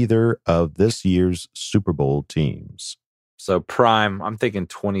from either of this year's Super Bowl teams. So prime, I'm thinking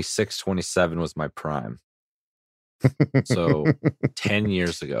 26, 27 was my prime. So 10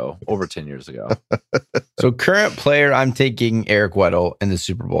 years ago, over 10 years ago. So current player, I'm taking Eric Weddle in the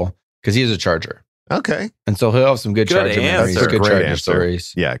Super Bowl because he's a Charger. Okay. And so he'll have some good Charger memories, good Charger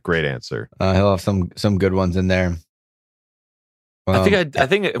stories. Yeah, great answer. He'll have some good ones in there. I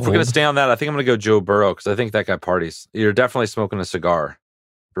think if we're going to stay on that, I think I'm going to go Joe Burrow because I think that guy parties. You're definitely smoking a cigar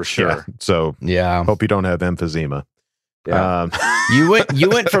for sure. Yeah, so hope you don't have emphysema. Yeah. You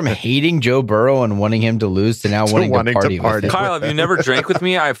went from hating Joe Burrow and wanting him to lose to now wanting to party with him. Kyle, if you never drank with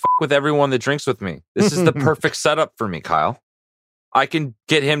me, I fuck with everyone that drinks with me. This is the perfect setup for me, Kyle. I can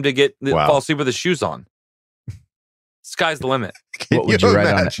get him to fall asleep with his shoes on. Sky's the limit. What would you write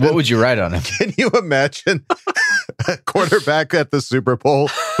on it? What would you write on him? Can you imagine a quarterback at the Super Bowl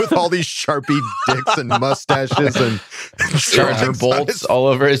with all these Sharpie dicks and mustaches and Charger bolts all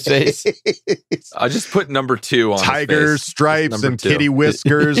over his face? I just put number 2 on tiger stripes and kitty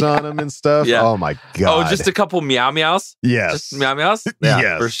whiskers on him and stuff. Yeah. Oh my god! Oh, just a couple meow meows. Yes, just meow meows. Yeah,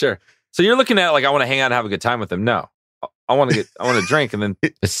 yes, for sure. So you're looking at like I want to hang out and have a good time with him. No, I want to drink and then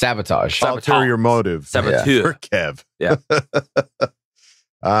it's sabotage. Ulterior motive. Saboteur for Kev. Yeah.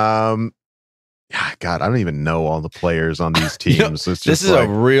 God, I don't even know all the players on these teams. This is a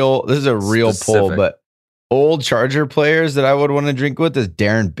real poll, but old Charger players that I would want to drink with is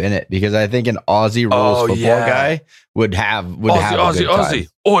Darren Bennett because I think an Aussie rules football guy would have a good time. Aussie.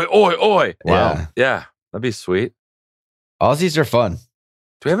 Oi, oi, oi. Wow. Yeah, that'd be sweet. Aussies are fun.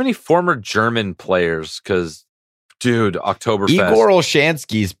 Do we have any former German players? Because, dude, Oktoberfest. Igor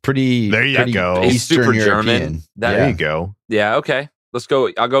Olshansky's pretty. There you go. He's super European. German. There you go. Yeah. Okay. Let's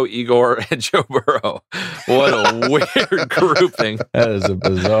go. I'll go Igor and Joe Burrow. What a weird grouping. That is a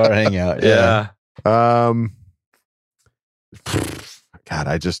bizarre hangout. Yeah. God,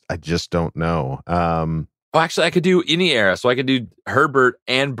 I just don't know. Well, actually, I could do any era. So I could do Herbert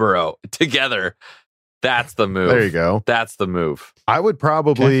and Burrow together. That's the move. There you go. That's the move. I would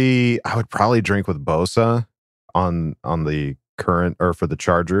probably drink with Bosa on the current or for the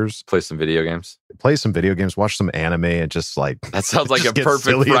Chargers. Play some video games. Watch some anime, and just like that sounds like a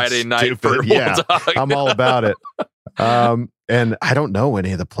perfect Friday night for I'm all about it. And I don't know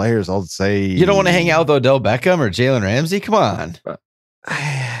any of the players. I'll say you don't want to hang out with Odell Beckham or Jalen Ramsey. Come on. No.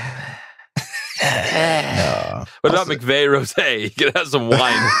 What about McVay Rosé? You can have some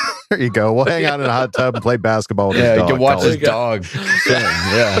wine. There you go. We'll hang out in a hot tub and play basketball with his dog. You can watch his dog.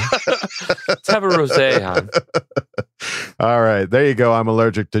 Let's have a rosé, hon. All right. There you go. I'm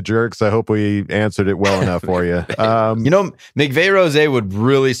allergic to jerks. I hope we answered it well enough for you. McVay Rosé would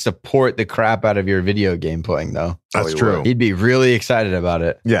really support the crap out of your video game playing, though. That's true. He'd be really excited about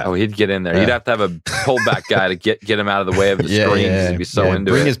it. Yeah. Oh, he'd get in there. You'd have to have a pullback guy to get him out of the way of the screens. He'd be so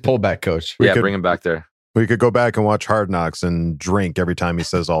into Bring it. his pullback coach. Bring him back there. We could go back and watch Hard Knocks and drink every time he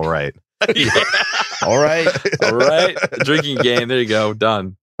says all right. All right. All right. Drinking game. There you go.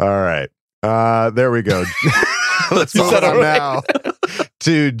 Done. All right. There we go. Let's move on now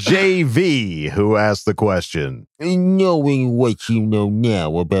to JV, who asked the question. Knowing what you know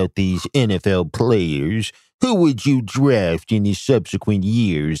now about these NFL players, who would you draft in the subsequent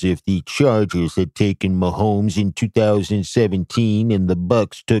years if the Chargers had taken Mahomes in 2017 and the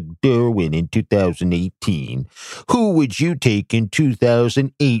Bucs took Derwin in 2018? Who would you take in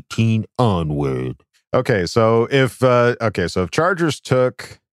 2018 onward? Okay, so if Chargers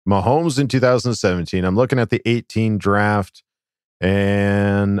took Mahomes in 2017, I'm looking at the 18 draft,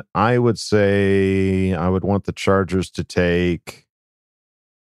 and I would say I would want the Chargers to take,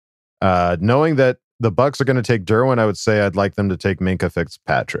 knowing that the Bucs are going to take Derwin, I would say I'd like them to take Minkah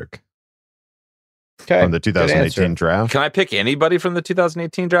Fitzpatrick. Okay, from the 2018 draft. Can I pick anybody from the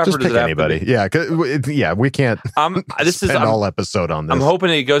 2018 draft? Just or does pick anybody. Yeah, we can't. This is an all episode on this. I'm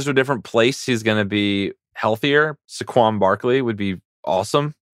hoping he goes to a different place. He's going to be healthier. Saquon Barkley would be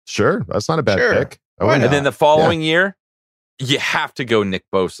awesome. Sure, that's not a bad pick. And then the following year, you have to go Nick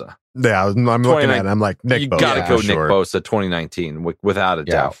Bosa. Yeah, I'm looking at it. I'm like, Nick Bosa. You got to go Nick Bosa 2019 without a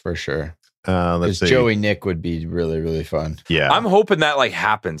doubt. For sure. Let's see. Joey Nick would be really, really fun. Yeah. I'm hoping that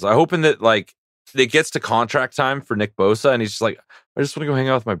happens. I'm hoping that it gets to contract time for Nick Bosa and he's just like, I just want to go hang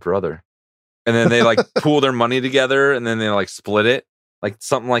out with my brother. And then they pool their money together and then they split it.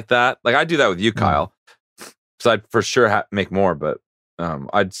 Something like that. I'd do that with you, Kyle. So I'd for sure make more, but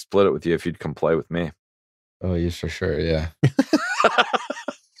I'd split it with you if you'd come play with me. Oh, yes, for sure. Yeah.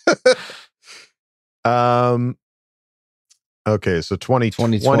 Okay, so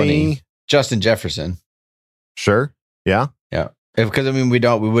 2020. Justin Jefferson. Sure. Yeah. Yeah. Because we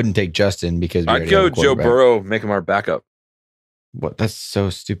wouldn't take Justin because we I'd go Joe Burrow, make him our backup. What? That's so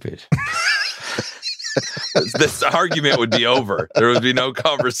stupid. This argument would be over. There would be no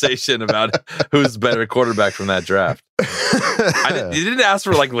conversation about who's better quarterback from that draft. You didn't ask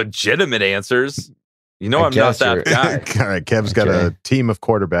for like legitimate answers. You know, I'm not that guy. All right, Kev's got a team of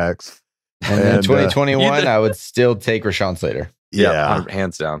quarterbacks. And then 2021, I would still take Rashawn Slater. Yeah,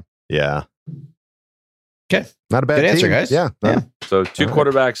 hands down. Yeah. Okay. Not a bad Good answer, team. guys. Yeah. So 2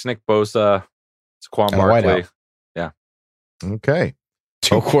 quarterbacks, Nick Bosa, Saquon Barkley. Yeah. Okay.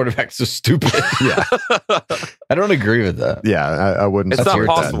 2 quarterbacks are stupid. Yeah. I don't agree with that. Yeah, I wouldn't. It's not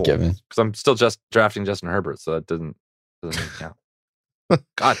possible Kevin. because I'm still just drafting Justin Herbert, so that doesn't count.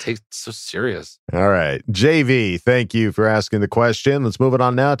 God, take it so serious. All right. JV, thank you for asking the question. Let's move it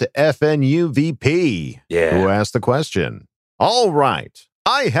on now to FNUVP, who asked the question. All right.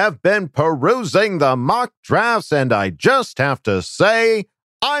 I have been perusing the mock drafts, and I just have to say,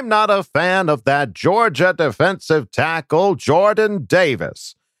 I'm not a fan of that Georgia defensive tackle, Jordan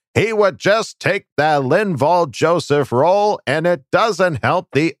Davis. He would just take that Linval Joseph role, and it doesn't help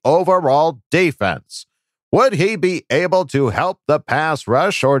the overall defense. Would he be able to help the pass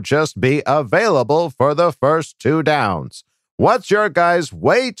rush or just be available for the first 2 downs? What's your guys'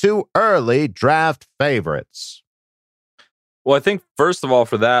 way too early draft favorites? Well, I think first of all,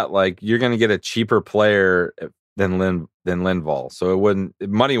 for that, like you're going to get a cheaper player than Linval, so it wouldn't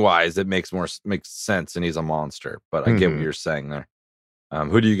money wise. It makes sense, and he's a monster. But I get what you're saying there.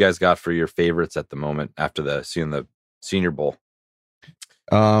 Who do you guys got for your favorites at the moment after seeing the Senior Bowl?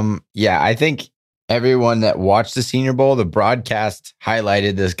 Yeah, I think everyone that watched the Senior Bowl, the broadcast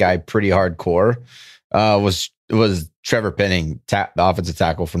highlighted this guy pretty hardcore. Was Trevor Penning, the offensive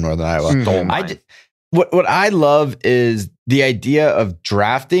tackle from Northern Iowa. What I love is the idea of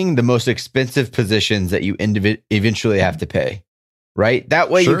drafting the most expensive positions that you eventually have to pay, right? That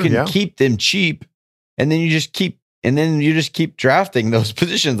way you can keep them cheap, and then you just keep drafting those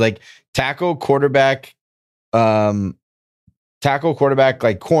positions like tackle, quarterback, like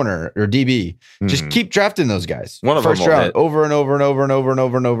corner or DB. Just keep drafting those guys. One of first them round over and over and over and over and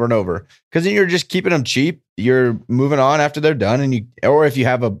over and over and over. Because then you're just keeping them cheap. You're moving on after they're done, and or if you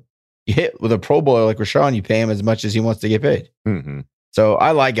have you hit with a Pro Bowler like Rashawn, you pay him as much as he wants to get paid. So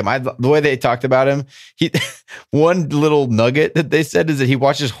I like him. The way they talked about him, one little nugget that they said is that he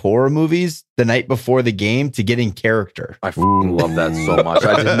watches horror movies the night before the game to get in character. I love that so much.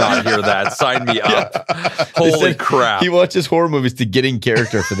 I did not hear that. Sign me up. Holy crap. He watches horror movies to get in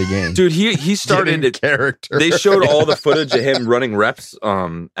character for the game. Dude, he started in character. They showed all the footage of him running reps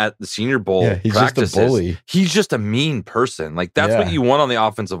at the Senior Bowl he's practices. Just a bully. He's just a mean person. Like that's what you want on the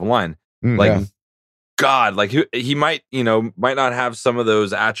offensive line. God, like he might not have some of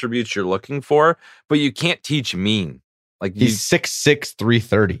those attributes you're looking for, but you can't teach mean. Like he's 6'6",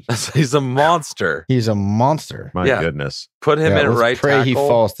 330. He's a monster. He's a monster. My goodness. Put him in right pray tackle. He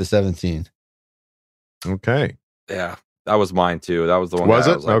falls to 17. Okay. Yeah, that was mine too. That was the one. Was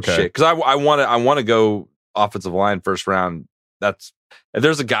it? I was like, okay. Because I want to go offensive line first round. If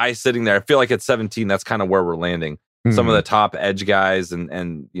there's a guy sitting there, I feel like at 17, that's kind of where we're landing. Some of the top edge guys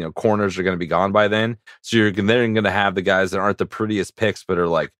and corners are going to be gone by then. So you're then going to have the guys that aren't the prettiest picks, but are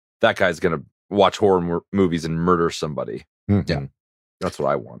like, that guy's going to watch horror movies and murder somebody. Yeah. That's what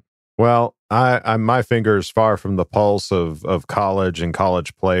I want. Well, I'm my finger's far from the pulse of college and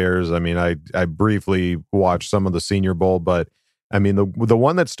college players. I mean, I briefly watched some of the Senior Bowl, but I mean, the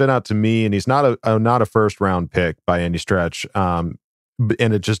one that stood out to me, and he's not a first round pick by any stretch. And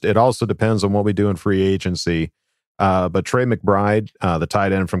it also depends on what we do in free agency. But Trey McBride, the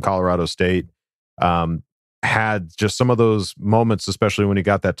tight end from Colorado State, had just some of those moments, especially when he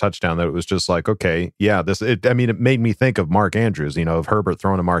got that touchdown, that it was just like, okay, yeah, it made me think of Mark Andrews, of Herbert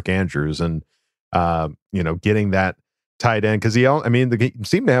throwing to Mark Andrews and, getting that tight end. Cause he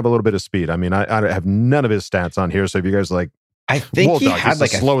seemed to have a little bit of speed. I mean, I have none of his stats on here. So if you guys I think he had the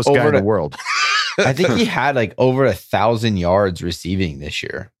slowest guy in the world. I think he had over 1,000 yards receiving this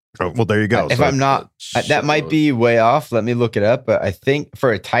year. Oh, well, there you go. If I'm not, that might be way off. Let me look it up. But I think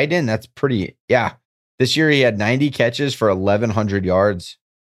for a tight end, that's pretty. Yeah, this year he had 90 catches for 1,100 yards.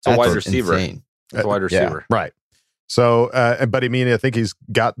 It's a wide receiver. It's a wide receiver, right? So, but I think he's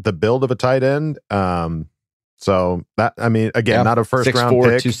got the build of a tight end. So that not a first round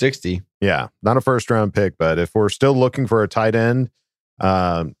pick, 260. Yeah, not a first round pick. But if we're still looking for a tight end,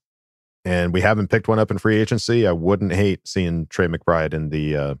 and we haven't picked one up in free agency, I wouldn't hate seeing Trey McBride in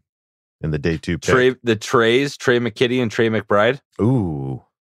the day 2 pick. Trey McKitty and Trey McBride. Ooh,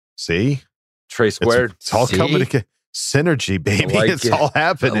 see, Trey squared. It's all coming together. Synergy, baby. like It's it. all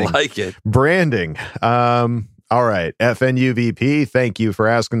happening. I like it. Branding. All right. FNUVP, thank you for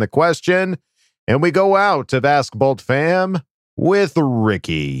asking the question. And we go out of Ask Bolt Fam with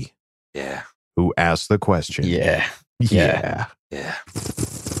Ricky. Yeah. Who asked the question. Yeah. Yeah. Yeah.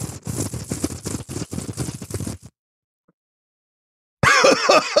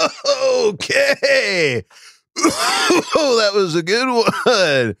 Okay. Oh, that was a good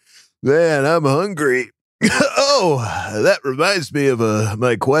one. Man, I'm hungry. Oh, that reminds me of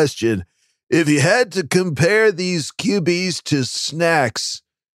my question. If you had to compare these QBs to snacks,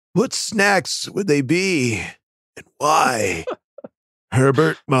 what snacks would they be and why?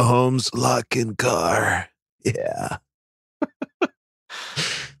 Herbert, Mahomes, Luck, and Carr. Yeah.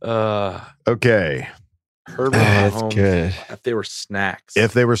 Okay. Herbert, that's Mahomes, good. If they were snacks.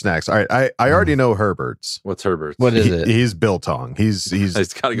 If they were snacks. All right. I already know Herbert's. What's Herbert's? What is it? He's Biltong. He's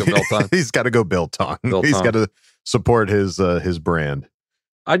got to go Biltong. He's got to go Biltong. Biltong. He's got to support his brand.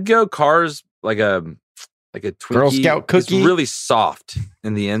 I'd go Carr's like a Twinkie. Girl Scout cookie? It's really soft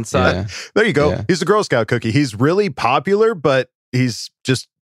in the inside. Yeah. There you go. Yeah. He's a Girl Scout cookie. He's really popular, but he's just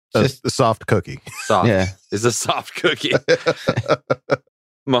a soft cookie. Soft. Yeah. Is a soft cookie.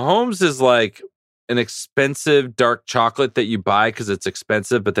 Mahomes is like an expensive dark chocolate that you buy because it's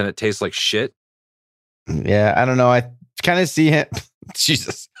expensive, but then it tastes like shit. Yeah, I don't know. I kind of see him.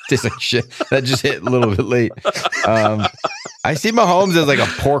 Jesus, tastes like shit. That just hit a little bit late. I see Mahomes as like a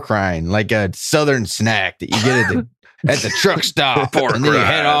pork rind, like a southern snack that you get at the truck stop, Pork and then you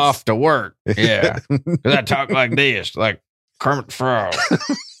head rinds. off to work. Yeah, because I talk like this, like Kermit the Frog.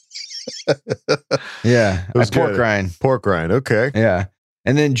 Yeah, It was a pork good. rind. Pork rind. Okay. Yeah,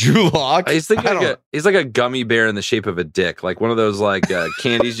 and then Drew Lock. He's like a gummy bear in the shape of a dick, like one of those like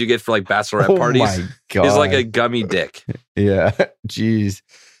candies you get for like bachelorette Oh parties. my God. He's like a gummy dick. Yeah, jeez.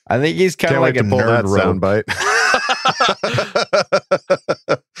 I think he's kind Can't of like wait a to pull that nerd rope. soundbite.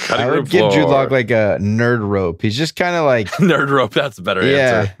 I would give Drew Lock like a nerd rope. He's just kind of like nerd rope. That's a better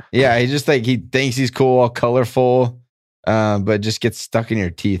yeah, answer. yeah. He just like he thinks he's cool, all colorful, but just gets stuck in your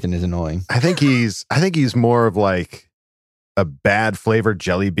teeth and is annoying. I think he's more of like a bad flavored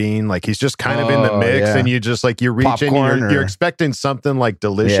jelly bean. Like he's just kind of in the Oh, mix, yeah. and you just like you reach Popcorn in, you're or- expecting something like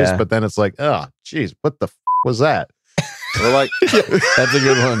delicious, Yeah. but then it's like, oh, geez, what the was that? Or like That's a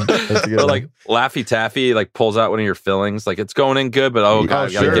good one. That's a good or one. like Laffy Taffy like pulls out one of your fillings. Like it's going in good, but oh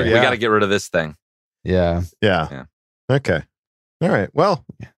god, sure, we yeah. got to get rid of this thing. Yeah. Yeah. Okay. All right. Well,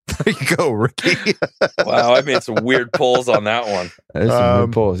 there you go, Ricky. Wow, I made some weird pulls on that one. There's some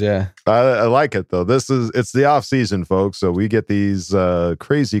good pulls. Yeah. I like it though. It's the off season, folks. So we get these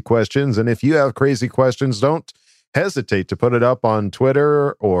crazy questions, and if you have crazy questions, don't hesitate to put it up on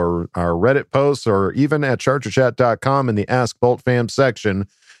Twitter or our Reddit posts, or even at chargerchat.com in the Ask Bolt Fam section.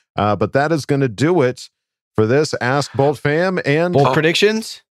 But that is going to do it for this Ask Bolt Fam and Bold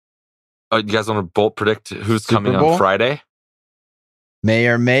predictions You guys want to bolt predict who's Super coming Bowl? on Friday? may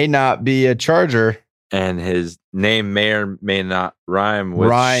or may not be a Charger. And his name may or may not rhyme with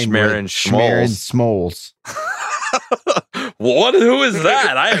Schmerin Schmerin Schmoles. What? Who is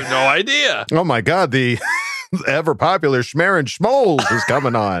that? I have no idea. oh my God, the ever popular Schmerin Schmoles is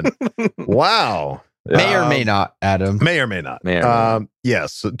coming on. Wow. May or may not, Adam. May or may not. May or may not.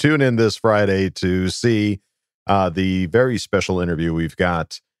 Yes. So tune in this Friday to see the very special interview we've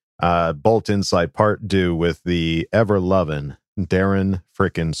got, Bolt Insight Part 2 with the ever loving Darren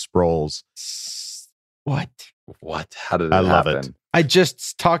frickin' Sproles. What? How did it I love happen? it. I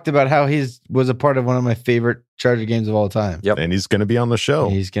just talked about how he was a part of one of my favorite Charger games of all time. Yep. And he's going to be on the show.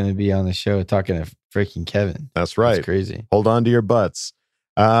 He's going to be on the show talking to freaking Kevin. That's right. That's crazy. Hold on to your butts.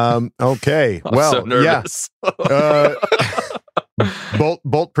 Okay. I'm Well, so nervous.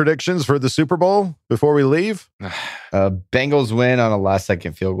 Bolt predictions for the Super Bowl before we leave. Bengals win on a last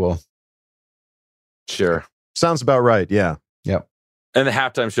second field goal. Sure. Sounds about right. Yeah. Yep. And the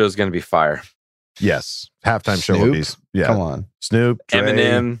halftime show is going to be fire. Yes. Halftime show will be. Snoop? Yeah. Come on. Snoop, Dre,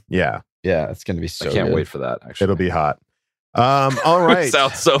 Eminem. Yeah. Yeah, it's going to be so I can't good. wait for that. Actually, It'll be hot. All right. It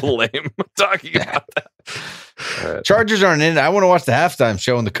sounds so lame talking about that. All right. Chargers aren't in it. I want to watch the halftime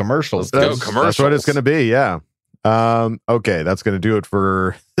show and the commercials. Let's go That's commercials. what it's going to be. Yeah. Okay. That's going to do it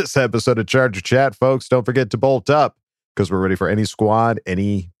for this episode of Charger Chat, folks. Don't forget to bolt up because we're ready for any squad,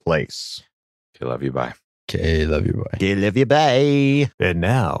 any place. Okay, love you. Bye. Okay, love you. Bye. Okay, love you. Bye. And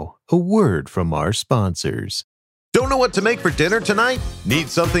now, a word from our sponsors. Don't know what to make for dinner tonight? Need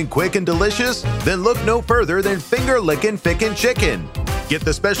something quick and delicious? Then look no further than Finger Lickin' Fickin' Chicken. Get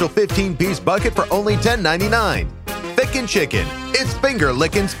the special 15-piece bucket for only $10.99. Fickin' Chicken. It's Finger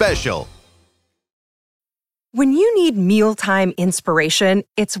Lickin' Special. When you need mealtime inspiration,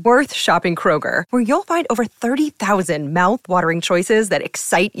 it's worth shopping Kroger, where you'll find over 30,000 mouth-watering choices that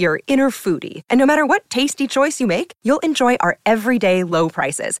excite your inner foodie. And no matter what tasty choice you make, you'll enjoy our everyday low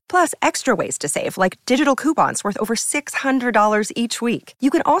prices, plus extra ways to save, like digital coupons worth over $600 each week. You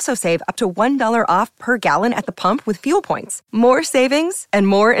can also save up to $1 off per gallon at the pump with fuel points. More savings and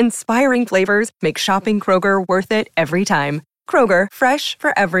more inspiring flavors make shopping Kroger worth it every time. Kroger, fresh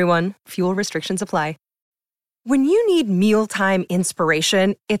for everyone. Fuel restrictions apply. When you need mealtime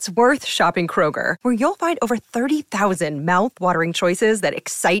inspiration, it's worth shopping Kroger, where you'll find over 30,000 mouth-watering choices that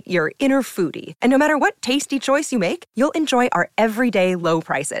excite your inner foodie. And no matter what tasty choice you make, you'll enjoy our everyday low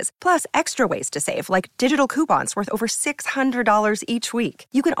prices, plus extra ways to save, like digital coupons worth over $600 each week.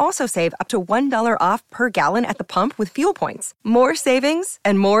 You can also save up to $1 off per gallon at the pump with fuel points. More savings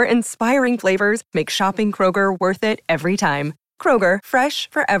and more inspiring flavors make shopping Kroger worth it every time. Kroger, fresh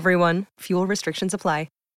for everyone. Fuel restrictions apply.